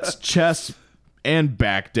 Because that's chess and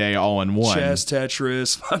back day all in one. Chess,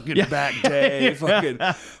 Tetris, fucking back day, fucking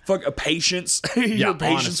patience. Your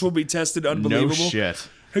patience will be tested unbelievable. No shit.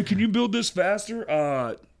 Hey, can you build this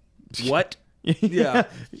faster? What? Yeah.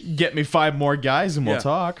 Get me 5 more guys and we'll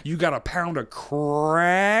talk. You got a pound of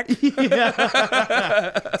crack?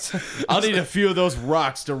 I'll need a few of those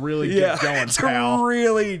rocks to really get going, to pal.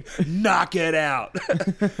 really knock it out.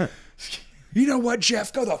 You know what,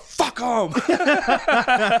 Jeff? Go the fuck home.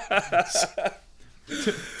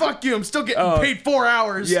 Fuck you, I'm still getting paid 4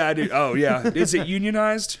 hours. Yeah, dude. Oh, yeah. Is it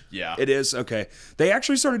unionized? Yeah. It is? Okay. They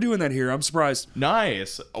actually started doing that here. I'm surprised.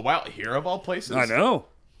 Nice. Oh, wow, here of all places? I know.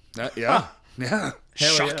 Yeah. Yeah.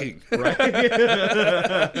 Hell Shocking. Yeah. Right?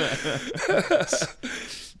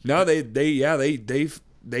 No, they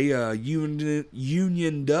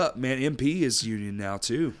unioned up, man. MP is union now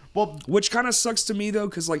too. Well, Which kind of sucks to me though,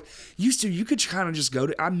 because like used to, you could kind of just go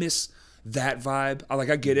to. I miss that vibe.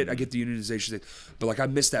 I get it. I get the unionization thing, but like I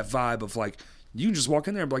miss that vibe of like you can just walk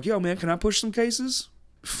in there and be like, "Yo, man, can I push some cases?"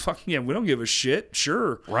 Fuck yeah, we don't give a shit.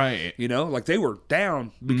 Sure, right. You know, like they were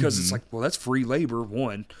down because it's like, well, that's free labor.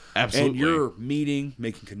 One, Absolutely. and you're meeting,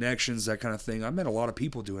 making connections, that kind of thing. I met a lot of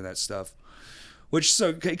people doing that stuff, which so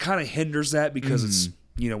it kind of hinders that because it's,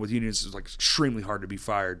 you know, with unions it's like extremely hard to be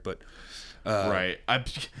fired. But right,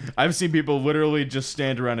 I've seen people literally just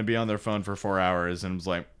stand around and be on their phone for 4 hours, and it's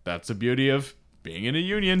like that's the beauty of being in a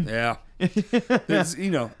union. yeah, it's,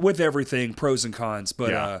 you know, with everything, pros and cons.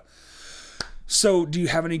 But Yeah. So do you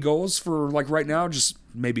have any goals for like right now? Just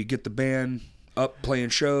maybe get the band up playing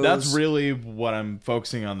shows. That's really what I'm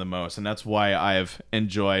focusing on the most, and that's why I've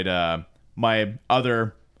enjoyed my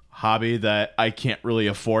other hobby that I can't really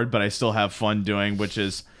afford, but I still have fun doing, which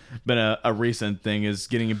has been a recent thing, is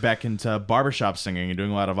getting back into barbershop singing and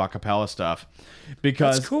doing a lot of a cappella stuff.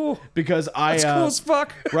 Because That's cool. Because That's cool as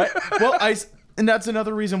fuck. right. Well, and that's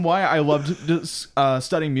another reason why I loved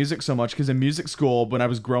studying music so much. Because in music school, when I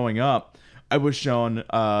was growing up, I was shown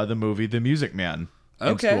the movie The Music Man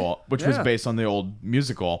in school, which was based on the old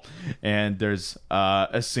musical. And there's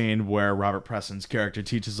a scene where Robert Preston's character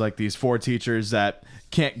teaches like these 4 teachers that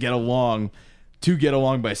can't get along to get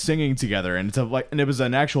along by singing together. And it was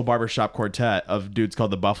an actual barbershop quartet of dudes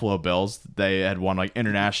called the Buffalo Bills. They had won like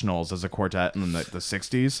internationals as a quartet in the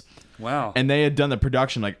 60s. Wow. And they had done the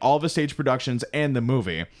production, like all the stage productions and the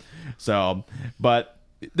movie. So, but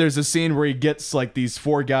there's a scene where he gets like these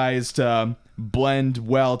 4 guys to blend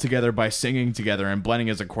well together by singing together and blending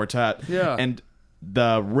as a quartet. Yeah. And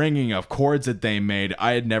the ringing of chords that they made,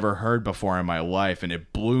 I had never heard before in my life, and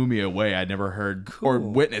it blew me away. I'd never heard or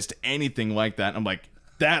witnessed anything like that. And I'm like,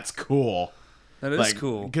 that's cool. That is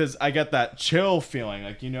cool. Because I get that chill feeling.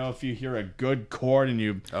 Like, you know, if you hear a good chord and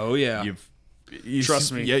you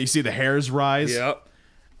Trust me. Yeah, you see the hairs rise. Yep.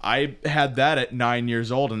 I had that at 9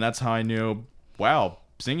 years old, and that's how I knew, wow,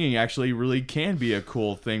 singing actually really can be a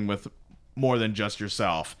cool thing with more than just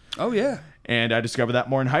yourself. Oh yeah. And I discovered that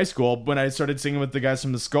more in high school when I started singing with the guys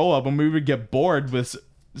from the Scola. When we would get bored with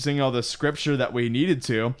singing all the scripture that we needed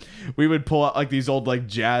to, we would pull out like these old like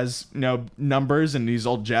jazz, you know, numbers and these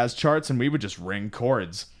old jazz charts, and we would just ring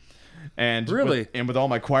chords. And really, with all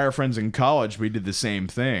my choir friends in college, we did the same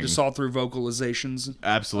thing. Just all through vocalizations.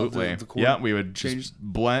 Absolutely. The chord Yeah, we would change. just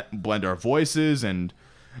blend our voices and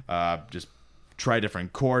just try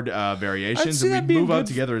different chord variations, and we'd move out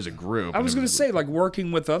together as a group. I was going to say, like,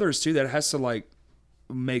 working with others, too, that has to, like,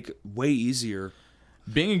 make way easier.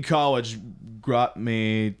 Being in college got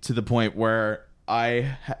me to the point where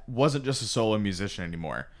I wasn't just a solo musician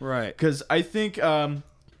anymore. Right. Because I think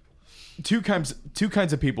two kinds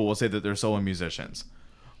of people will say that they're solo musicians.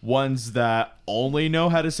 Ones that only know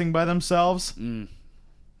how to sing by themselves, and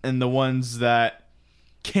the ones that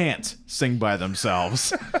can't sing by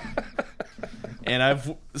themselves. And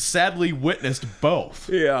I've sadly witnessed both.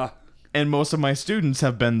 Yeah. And most of my students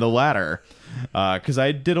have been the latter. Because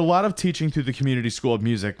I did a lot of teaching through the Community School of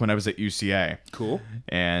Music when I was at UCA. Cool.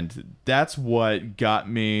 And that's what got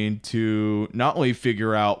me to not only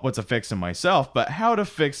figure out what to fix in myself, but how to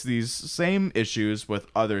fix these same issues with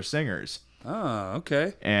other singers. Oh,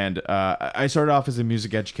 okay. And I started off as a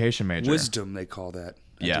music education major. Wisdom, they call that,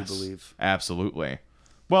 I do believe. Absolutely.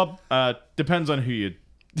 Well, depends on who you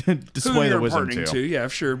display the wisdom to. Yeah,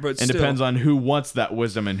 sure, but and depends on who wants that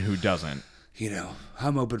wisdom and who doesn't. You know,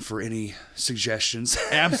 I'm open for any suggestions.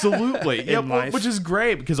 Absolutely. Yeah, which is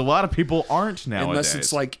great because a lot of people aren't nowadays. Unless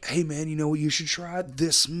it's like, hey, man, you know what? You should try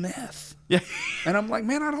this meth. Yeah. And I'm like,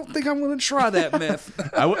 man, I don't think I'm going to try that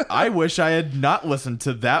meth. I wish I had not listened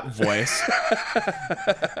to that voice.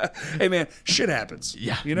 Hey, man, shit happens.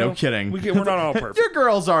 Yeah, you know? no kidding. We're not all perfect. Your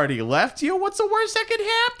girl's already left you. What's the worst that could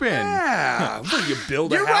happen? Yeah. What, you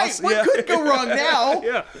build a You're house? right. What could go wrong now?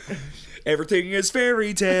 Yeah. Everything is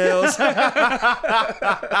fairy tales.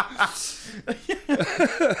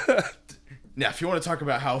 Now, if you want to talk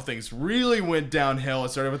about how things really went downhill, it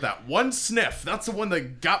started with that one sniff. That's the one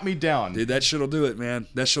that got me down. Dude, that shit'll do it, man.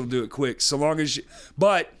 That shit'll do it quick. So long as you...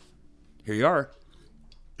 But, here you are.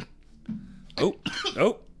 Oh.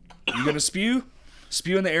 You gonna spew?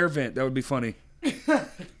 Spew in the air vent. That would be funny.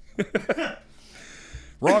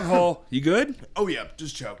 Wrong hole. You good? Oh, yeah.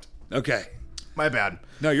 Just choked. Okay. My bad.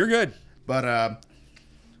 No, you're good. But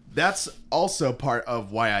that's also part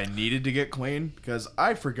of why I needed to get clean, because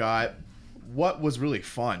I forgot what was really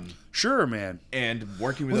fun. Sure, man. And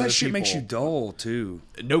working with Well, other that shit people. makes you dull, too.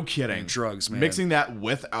 No kidding. Drugs, man. Mixing that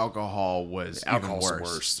with alcohol was Alcohol's even the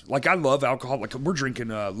worse. worst. Like, I love alcohol. Like, we're drinking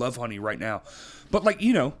Love Honey right now. But, like,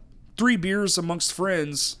 3 beers amongst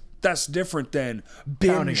friends, that's different than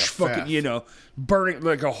Pounding binge a fucking, fifth. burning,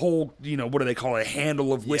 like, a whole, what do they call it, a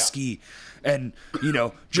handle of whiskey. And,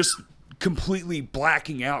 just completely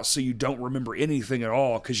blacking out so you don't remember anything at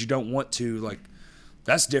all because you don't want to. Like,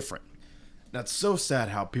 that's different. That's so sad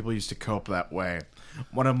how people used to cope that way.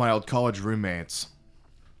 One of my old college roommates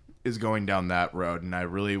is going down that road, and I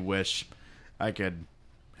really wish I could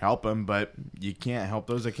help him, but you can't help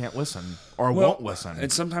those that can't listen or won't listen.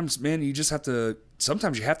 And sometimes, man, you just have to.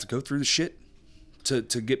 Sometimes you have to go through the shit to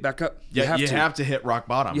get back up. Yeah, you have to hit rock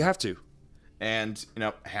bottom. You have to. And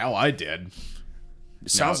how I did.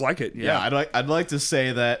 It sounds like it. Yeah. I'd like to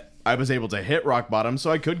say that I was able to hit rock bottom,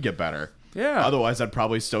 so I could get better. Yeah. Otherwise, I'd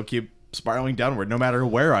probably still keep spiraling downward, no matter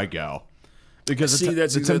where I go. Because See,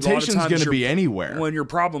 that's the temptation's going to be anywhere. When your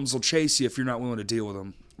problems will chase you if you're not willing to deal with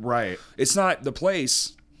them. Right. It's not the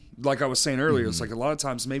place. Like I was saying earlier, it's like a lot of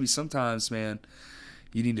times, maybe sometimes, man,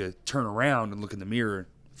 you need to turn around and look in the mirror,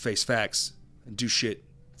 face facts, and do shit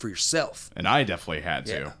for yourself. And I definitely had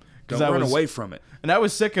to. Yeah. Don't run away from it. And I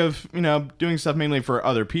was sick of, doing stuff mainly for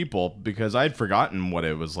other people because I'd forgotten what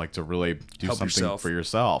it was like to really do Help something yourself. for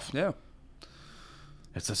yourself. Yeah.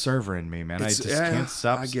 It's a server in me, man. I just Yeah, can't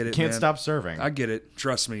stop. I get it, Can't man. stop serving. I get it.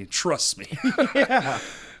 Trust me. Yeah.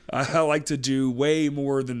 I like to do way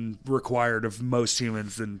more than required of most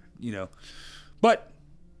humans than, But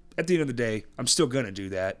at the end of the day, I'm still going to do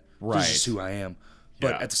that. Right. This is who I am.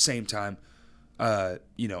 But Yeah. at the same time,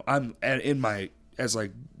 I'm as I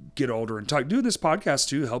get older and talk, doing this podcast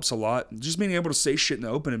too helps a lot. Just being able to say shit in the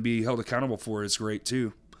open and be held accountable for it is great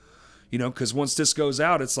too. Because once this goes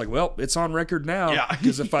out, it's like, well, it's on record now. Yeah.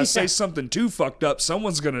 Because if I say something too fucked up,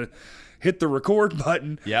 someone's going to hit the record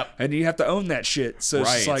button. Yep. And you have to own that shit. So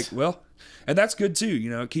it's just Right. like, well, and that's good too.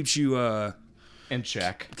 It keeps you In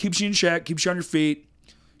check. keeps you in check, keeps you on your feet.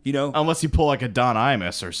 Unless you pull like a Don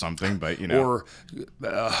Imus or something, but or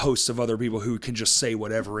a host of other people who can just say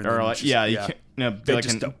whatever. And or then like, just, you can't, be like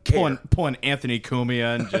just don't care. pulling Anthony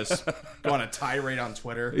Cumia and just go on a tirade on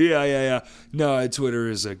Twitter. Yeah. No, Twitter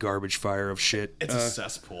is a garbage fire of shit. It's a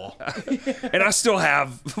cesspool. And I still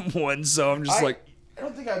have one, so I'm just like, I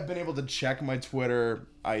don't think I've been able to check my Twitter.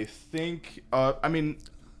 I think, I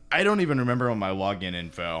don't even remember my login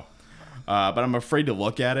info. But I'm afraid to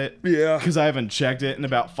look at it. Yeah. Because I haven't checked it in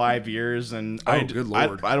about 5 years, and good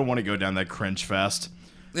Lord. I don't want to go down that cringe fest.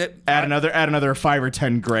 it, Add another 5 or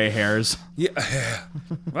 10 gray hairs. yeah.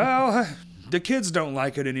 Well, the kids don't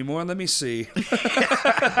like it anymore. Let me see.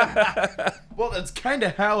 Well, that's kind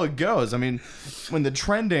of how it goes. I mean, when the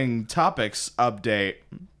trending topics update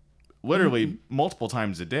literally multiple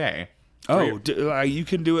times a day. Oh, you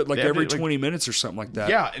can do it like Yeah, every like- 20 minutes or something like that.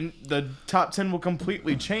 Yeah, and the top 10 will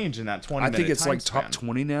completely change in that 20 I minute think it's time like top span.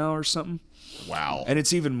 20 now or something. Wow. And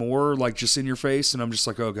it's even more like just in your face, and I'm just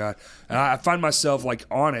like, oh god. And I find myself like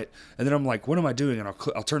on it, and then I'm like, what am I doing? And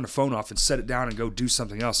I'll turn the phone off and set it down and go do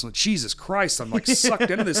something else. I'm like, Jesus Christ, I'm like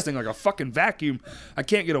sucked into this thing like a fucking vacuum. I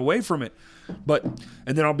can't get away from it. And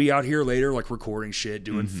then I'll be out here later like recording shit,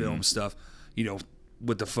 doing film stuff,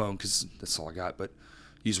 with the phone because that's all I got. But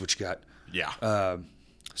use what you got. Yeah.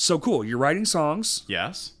 So cool. You're writing songs.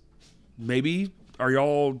 Yes. Maybe are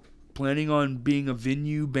y'all planning on being a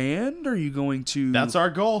venue band? Are you going to? That's our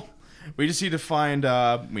goal. We just need to find.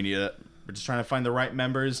 We're just trying to find the right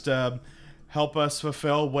members to help us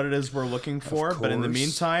fulfill what it is we're looking for. But in the course.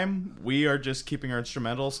 meantime, we are just keeping our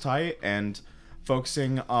instrumentals tight and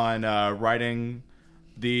focusing on writing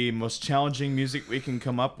the most challenging music we can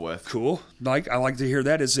come up with. Cool. I like to hear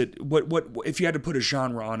that. Is it what if you had to put a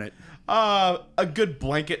genre on it? A good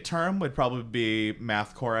blanket term would probably be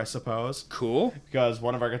mathcore, I suppose. Cool. Because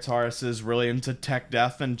one of our guitarists is really into tech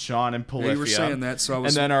death and Sean and Polyphia. You were saying that, so I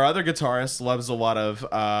was. And then our other guitarist loves a lot of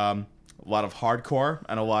hardcore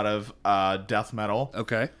and a lot of death metal,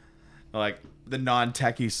 Okay. like the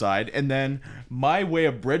non-techie side. And then my way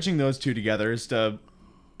of bridging those two together is to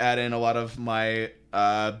add in a lot of my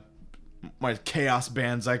my chaos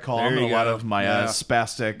bands, I call There them, and a you lot go. of my Yeah.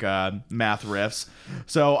 spastic math riffs.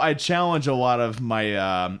 So I challenge a lot of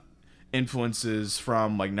my influences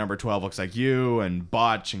from like Number 12 Looks Like You and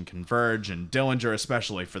Botch and Converge and Dillinger,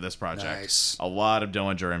 especially for this project. Nice. A lot of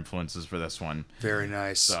Dillinger influences for this one. Very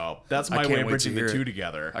nice. So that's I my can't way of wait to bridging the hear two it.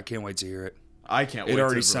 together. I can't wait to hear it. I can't wait. It already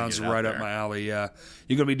to really sounds get it out right up there. my alley. Yeah,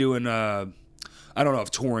 you're gonna be doing. I don't know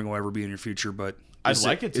if touring will ever be in your future, but I'd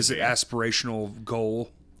like it to Is be. it aspirational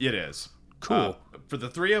goal? It is. Cool. For the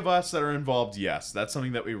three of us that are involved, yes, that's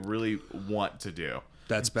something that we really want to do.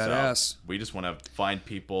 That's So, badass. we just want to find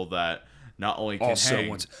people that not only can Also,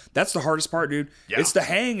 hang, that's the hardest part, dude. Yeah. It's the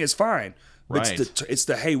hang is fine. Right. It's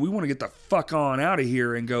the hey, we want to get the fuck on out of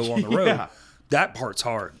here and go on the road. Yeah. That part's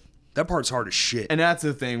hard. That part's hard as shit. and that's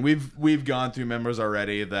the thing. We've gone through members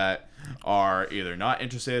already that are either not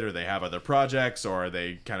interested or they have other projects or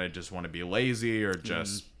they kind of just want to be lazy or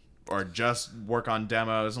just work on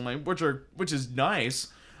demos and like which is nice.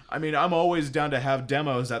 I mean, I'm always down to have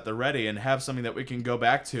demos at the ready and have something that we can go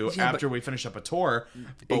back to Yeah, after we finish up a tour.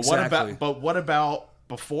 But Exactly. what about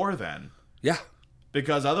before then? Yeah.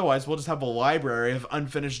 Because otherwise we'll just have a library of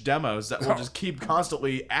unfinished demos that we'll just keep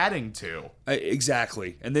constantly adding to.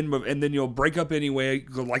 Exactly. And then you'll break up anyway,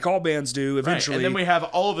 like all bands do eventually. Right. And then we have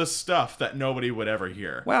all this stuff that nobody would ever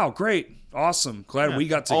hear. Wow, great. Awesome. Glad we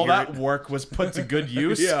got to all hear that it. work was put to good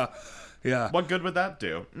use. Yeah. Yeah. What good would that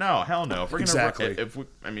do? No, hell no. If we're gonna Exactly.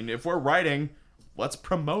 if we're writing, let's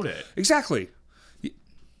promote it. Exactly.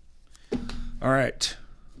 All right.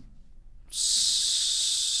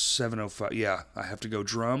 7:05. Yeah, I have to go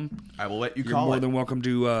drum. I will let you You're call more it. than welcome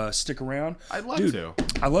to stick around. I'd love Dude, to.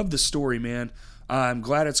 I love the story, man. I'm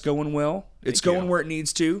glad it's going well. It's going you. where it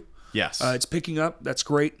needs to. Yes. It's picking up. That's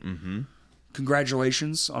great. Mm-hmm.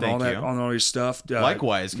 Congratulations on Thank all that, you. on all your stuff.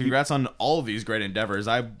 Likewise, congrats on all of these great endeavors.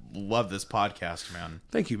 I love this podcast, man.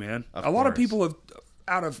 Thank you, man. Of A lot of course. people have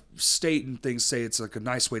out of state and things say it's like a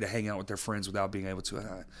nice way to hang out with their friends without being able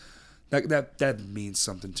to. That means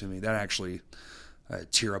something to me. That actually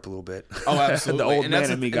tear up a little bit. Oh, absolutely. The old and man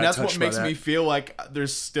that's, in me and got that's touched what by makes that. me feel like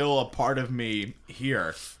there's still a part of me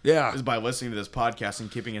here. Yeah. Is by listening to this podcast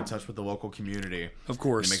and keeping in touch with the local community. Of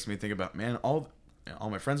course. It makes me think about, man, all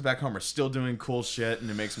my friends back home are still doing cool shit, and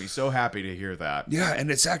it makes me so happy to hear that. Yeah, and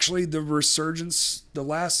it's actually the resurgence the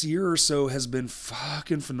last year or so has been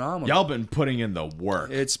fucking phenomenal. Y'all been putting in the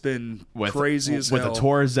work. It's been with, crazy as with hell. the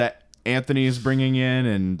tours that Anthony is bringing in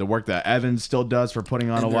and the work that Evan still does for putting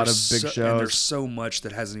on And a lot of there's big so- And there's shows. so much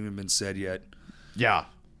that hasn't even been said yet. Yeah.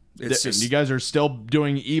 It's just You guys are still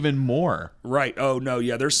doing even more. right. Oh no,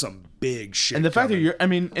 yeah. There's some big shit. And the fact that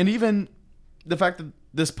coming. and even the fact that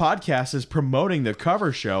this podcast is promoting the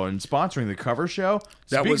cover show and sponsoring the cover show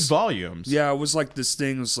That speaks was- volumes. Yeah, it was like this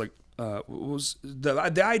thing was like was the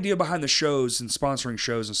idea behind the shows and sponsoring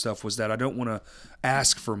shows and stuff was that I don't want to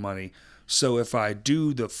ask for money. So if I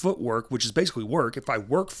do the footwork, which is basically work, if I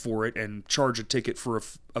work for it and charge a ticket for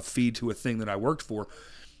a fee to a thing that I worked for,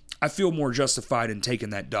 I feel more justified in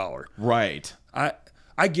taking that dollar. Right.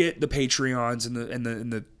 I get the Patreons and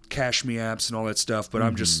the Cash Me apps and all that stuff, but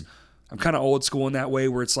I'm kind of old school in that way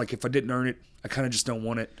where it's like if I didn't earn it, I kind of just don't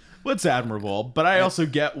want it. Well, it's admirable, but I also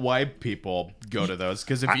get why people go to those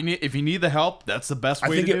because if you need the help, that's the best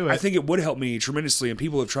way to do it. I think it would help me tremendously, and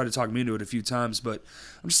people have tried to talk me into it a few times, but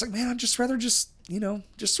I'm just like, man, I'd just rather just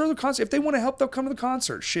throw the concert. If they want to help, they'll come to the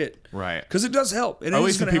concert. Shit. Right. Because it does help. And At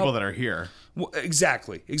least the people that are here. Well,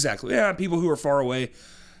 exactly. Yeah, people who are far away,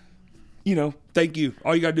 thank you.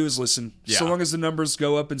 All you got to do is listen. So Yeah. long as the numbers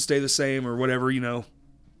go up and stay the same or whatever,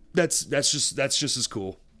 that's just as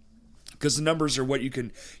cool. Because the numbers are what you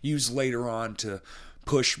can use later on to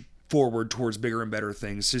push forward towards bigger and better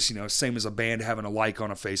things. Just, same as a band having a like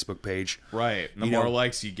on a Facebook page. Right. The You more know-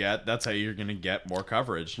 likes you get, that's how you're going to get more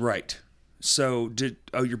coverage. Right. So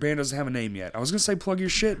your band doesn't have a name yet. I was going to say plug your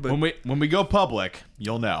shit, but When we go public,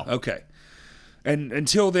 you'll know. okay. And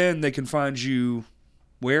until then, they can find you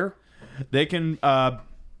where? They can a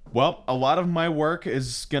lot of my work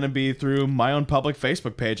is going to be through my own public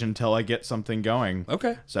Facebook page until I get something going.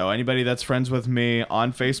 Okay. So anybody that's friends with me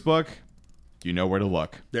on Facebook, you know where to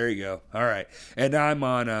look. There you go. All right. And I'm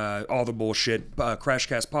on all the bullshit.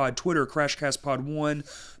 Crashcast Pod, Twitter, Crashcast Pod 1.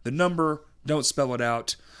 The number, don't spell it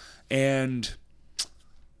out. And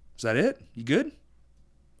is that it? You good?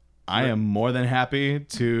 I am more than happy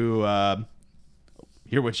to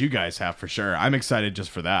hear what you guys have for sure. I'm excited just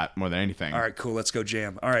for that more than anything. All right, cool. Let's go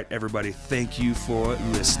jam. All right, everybody. Thank you for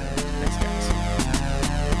listening. Thanks, guys.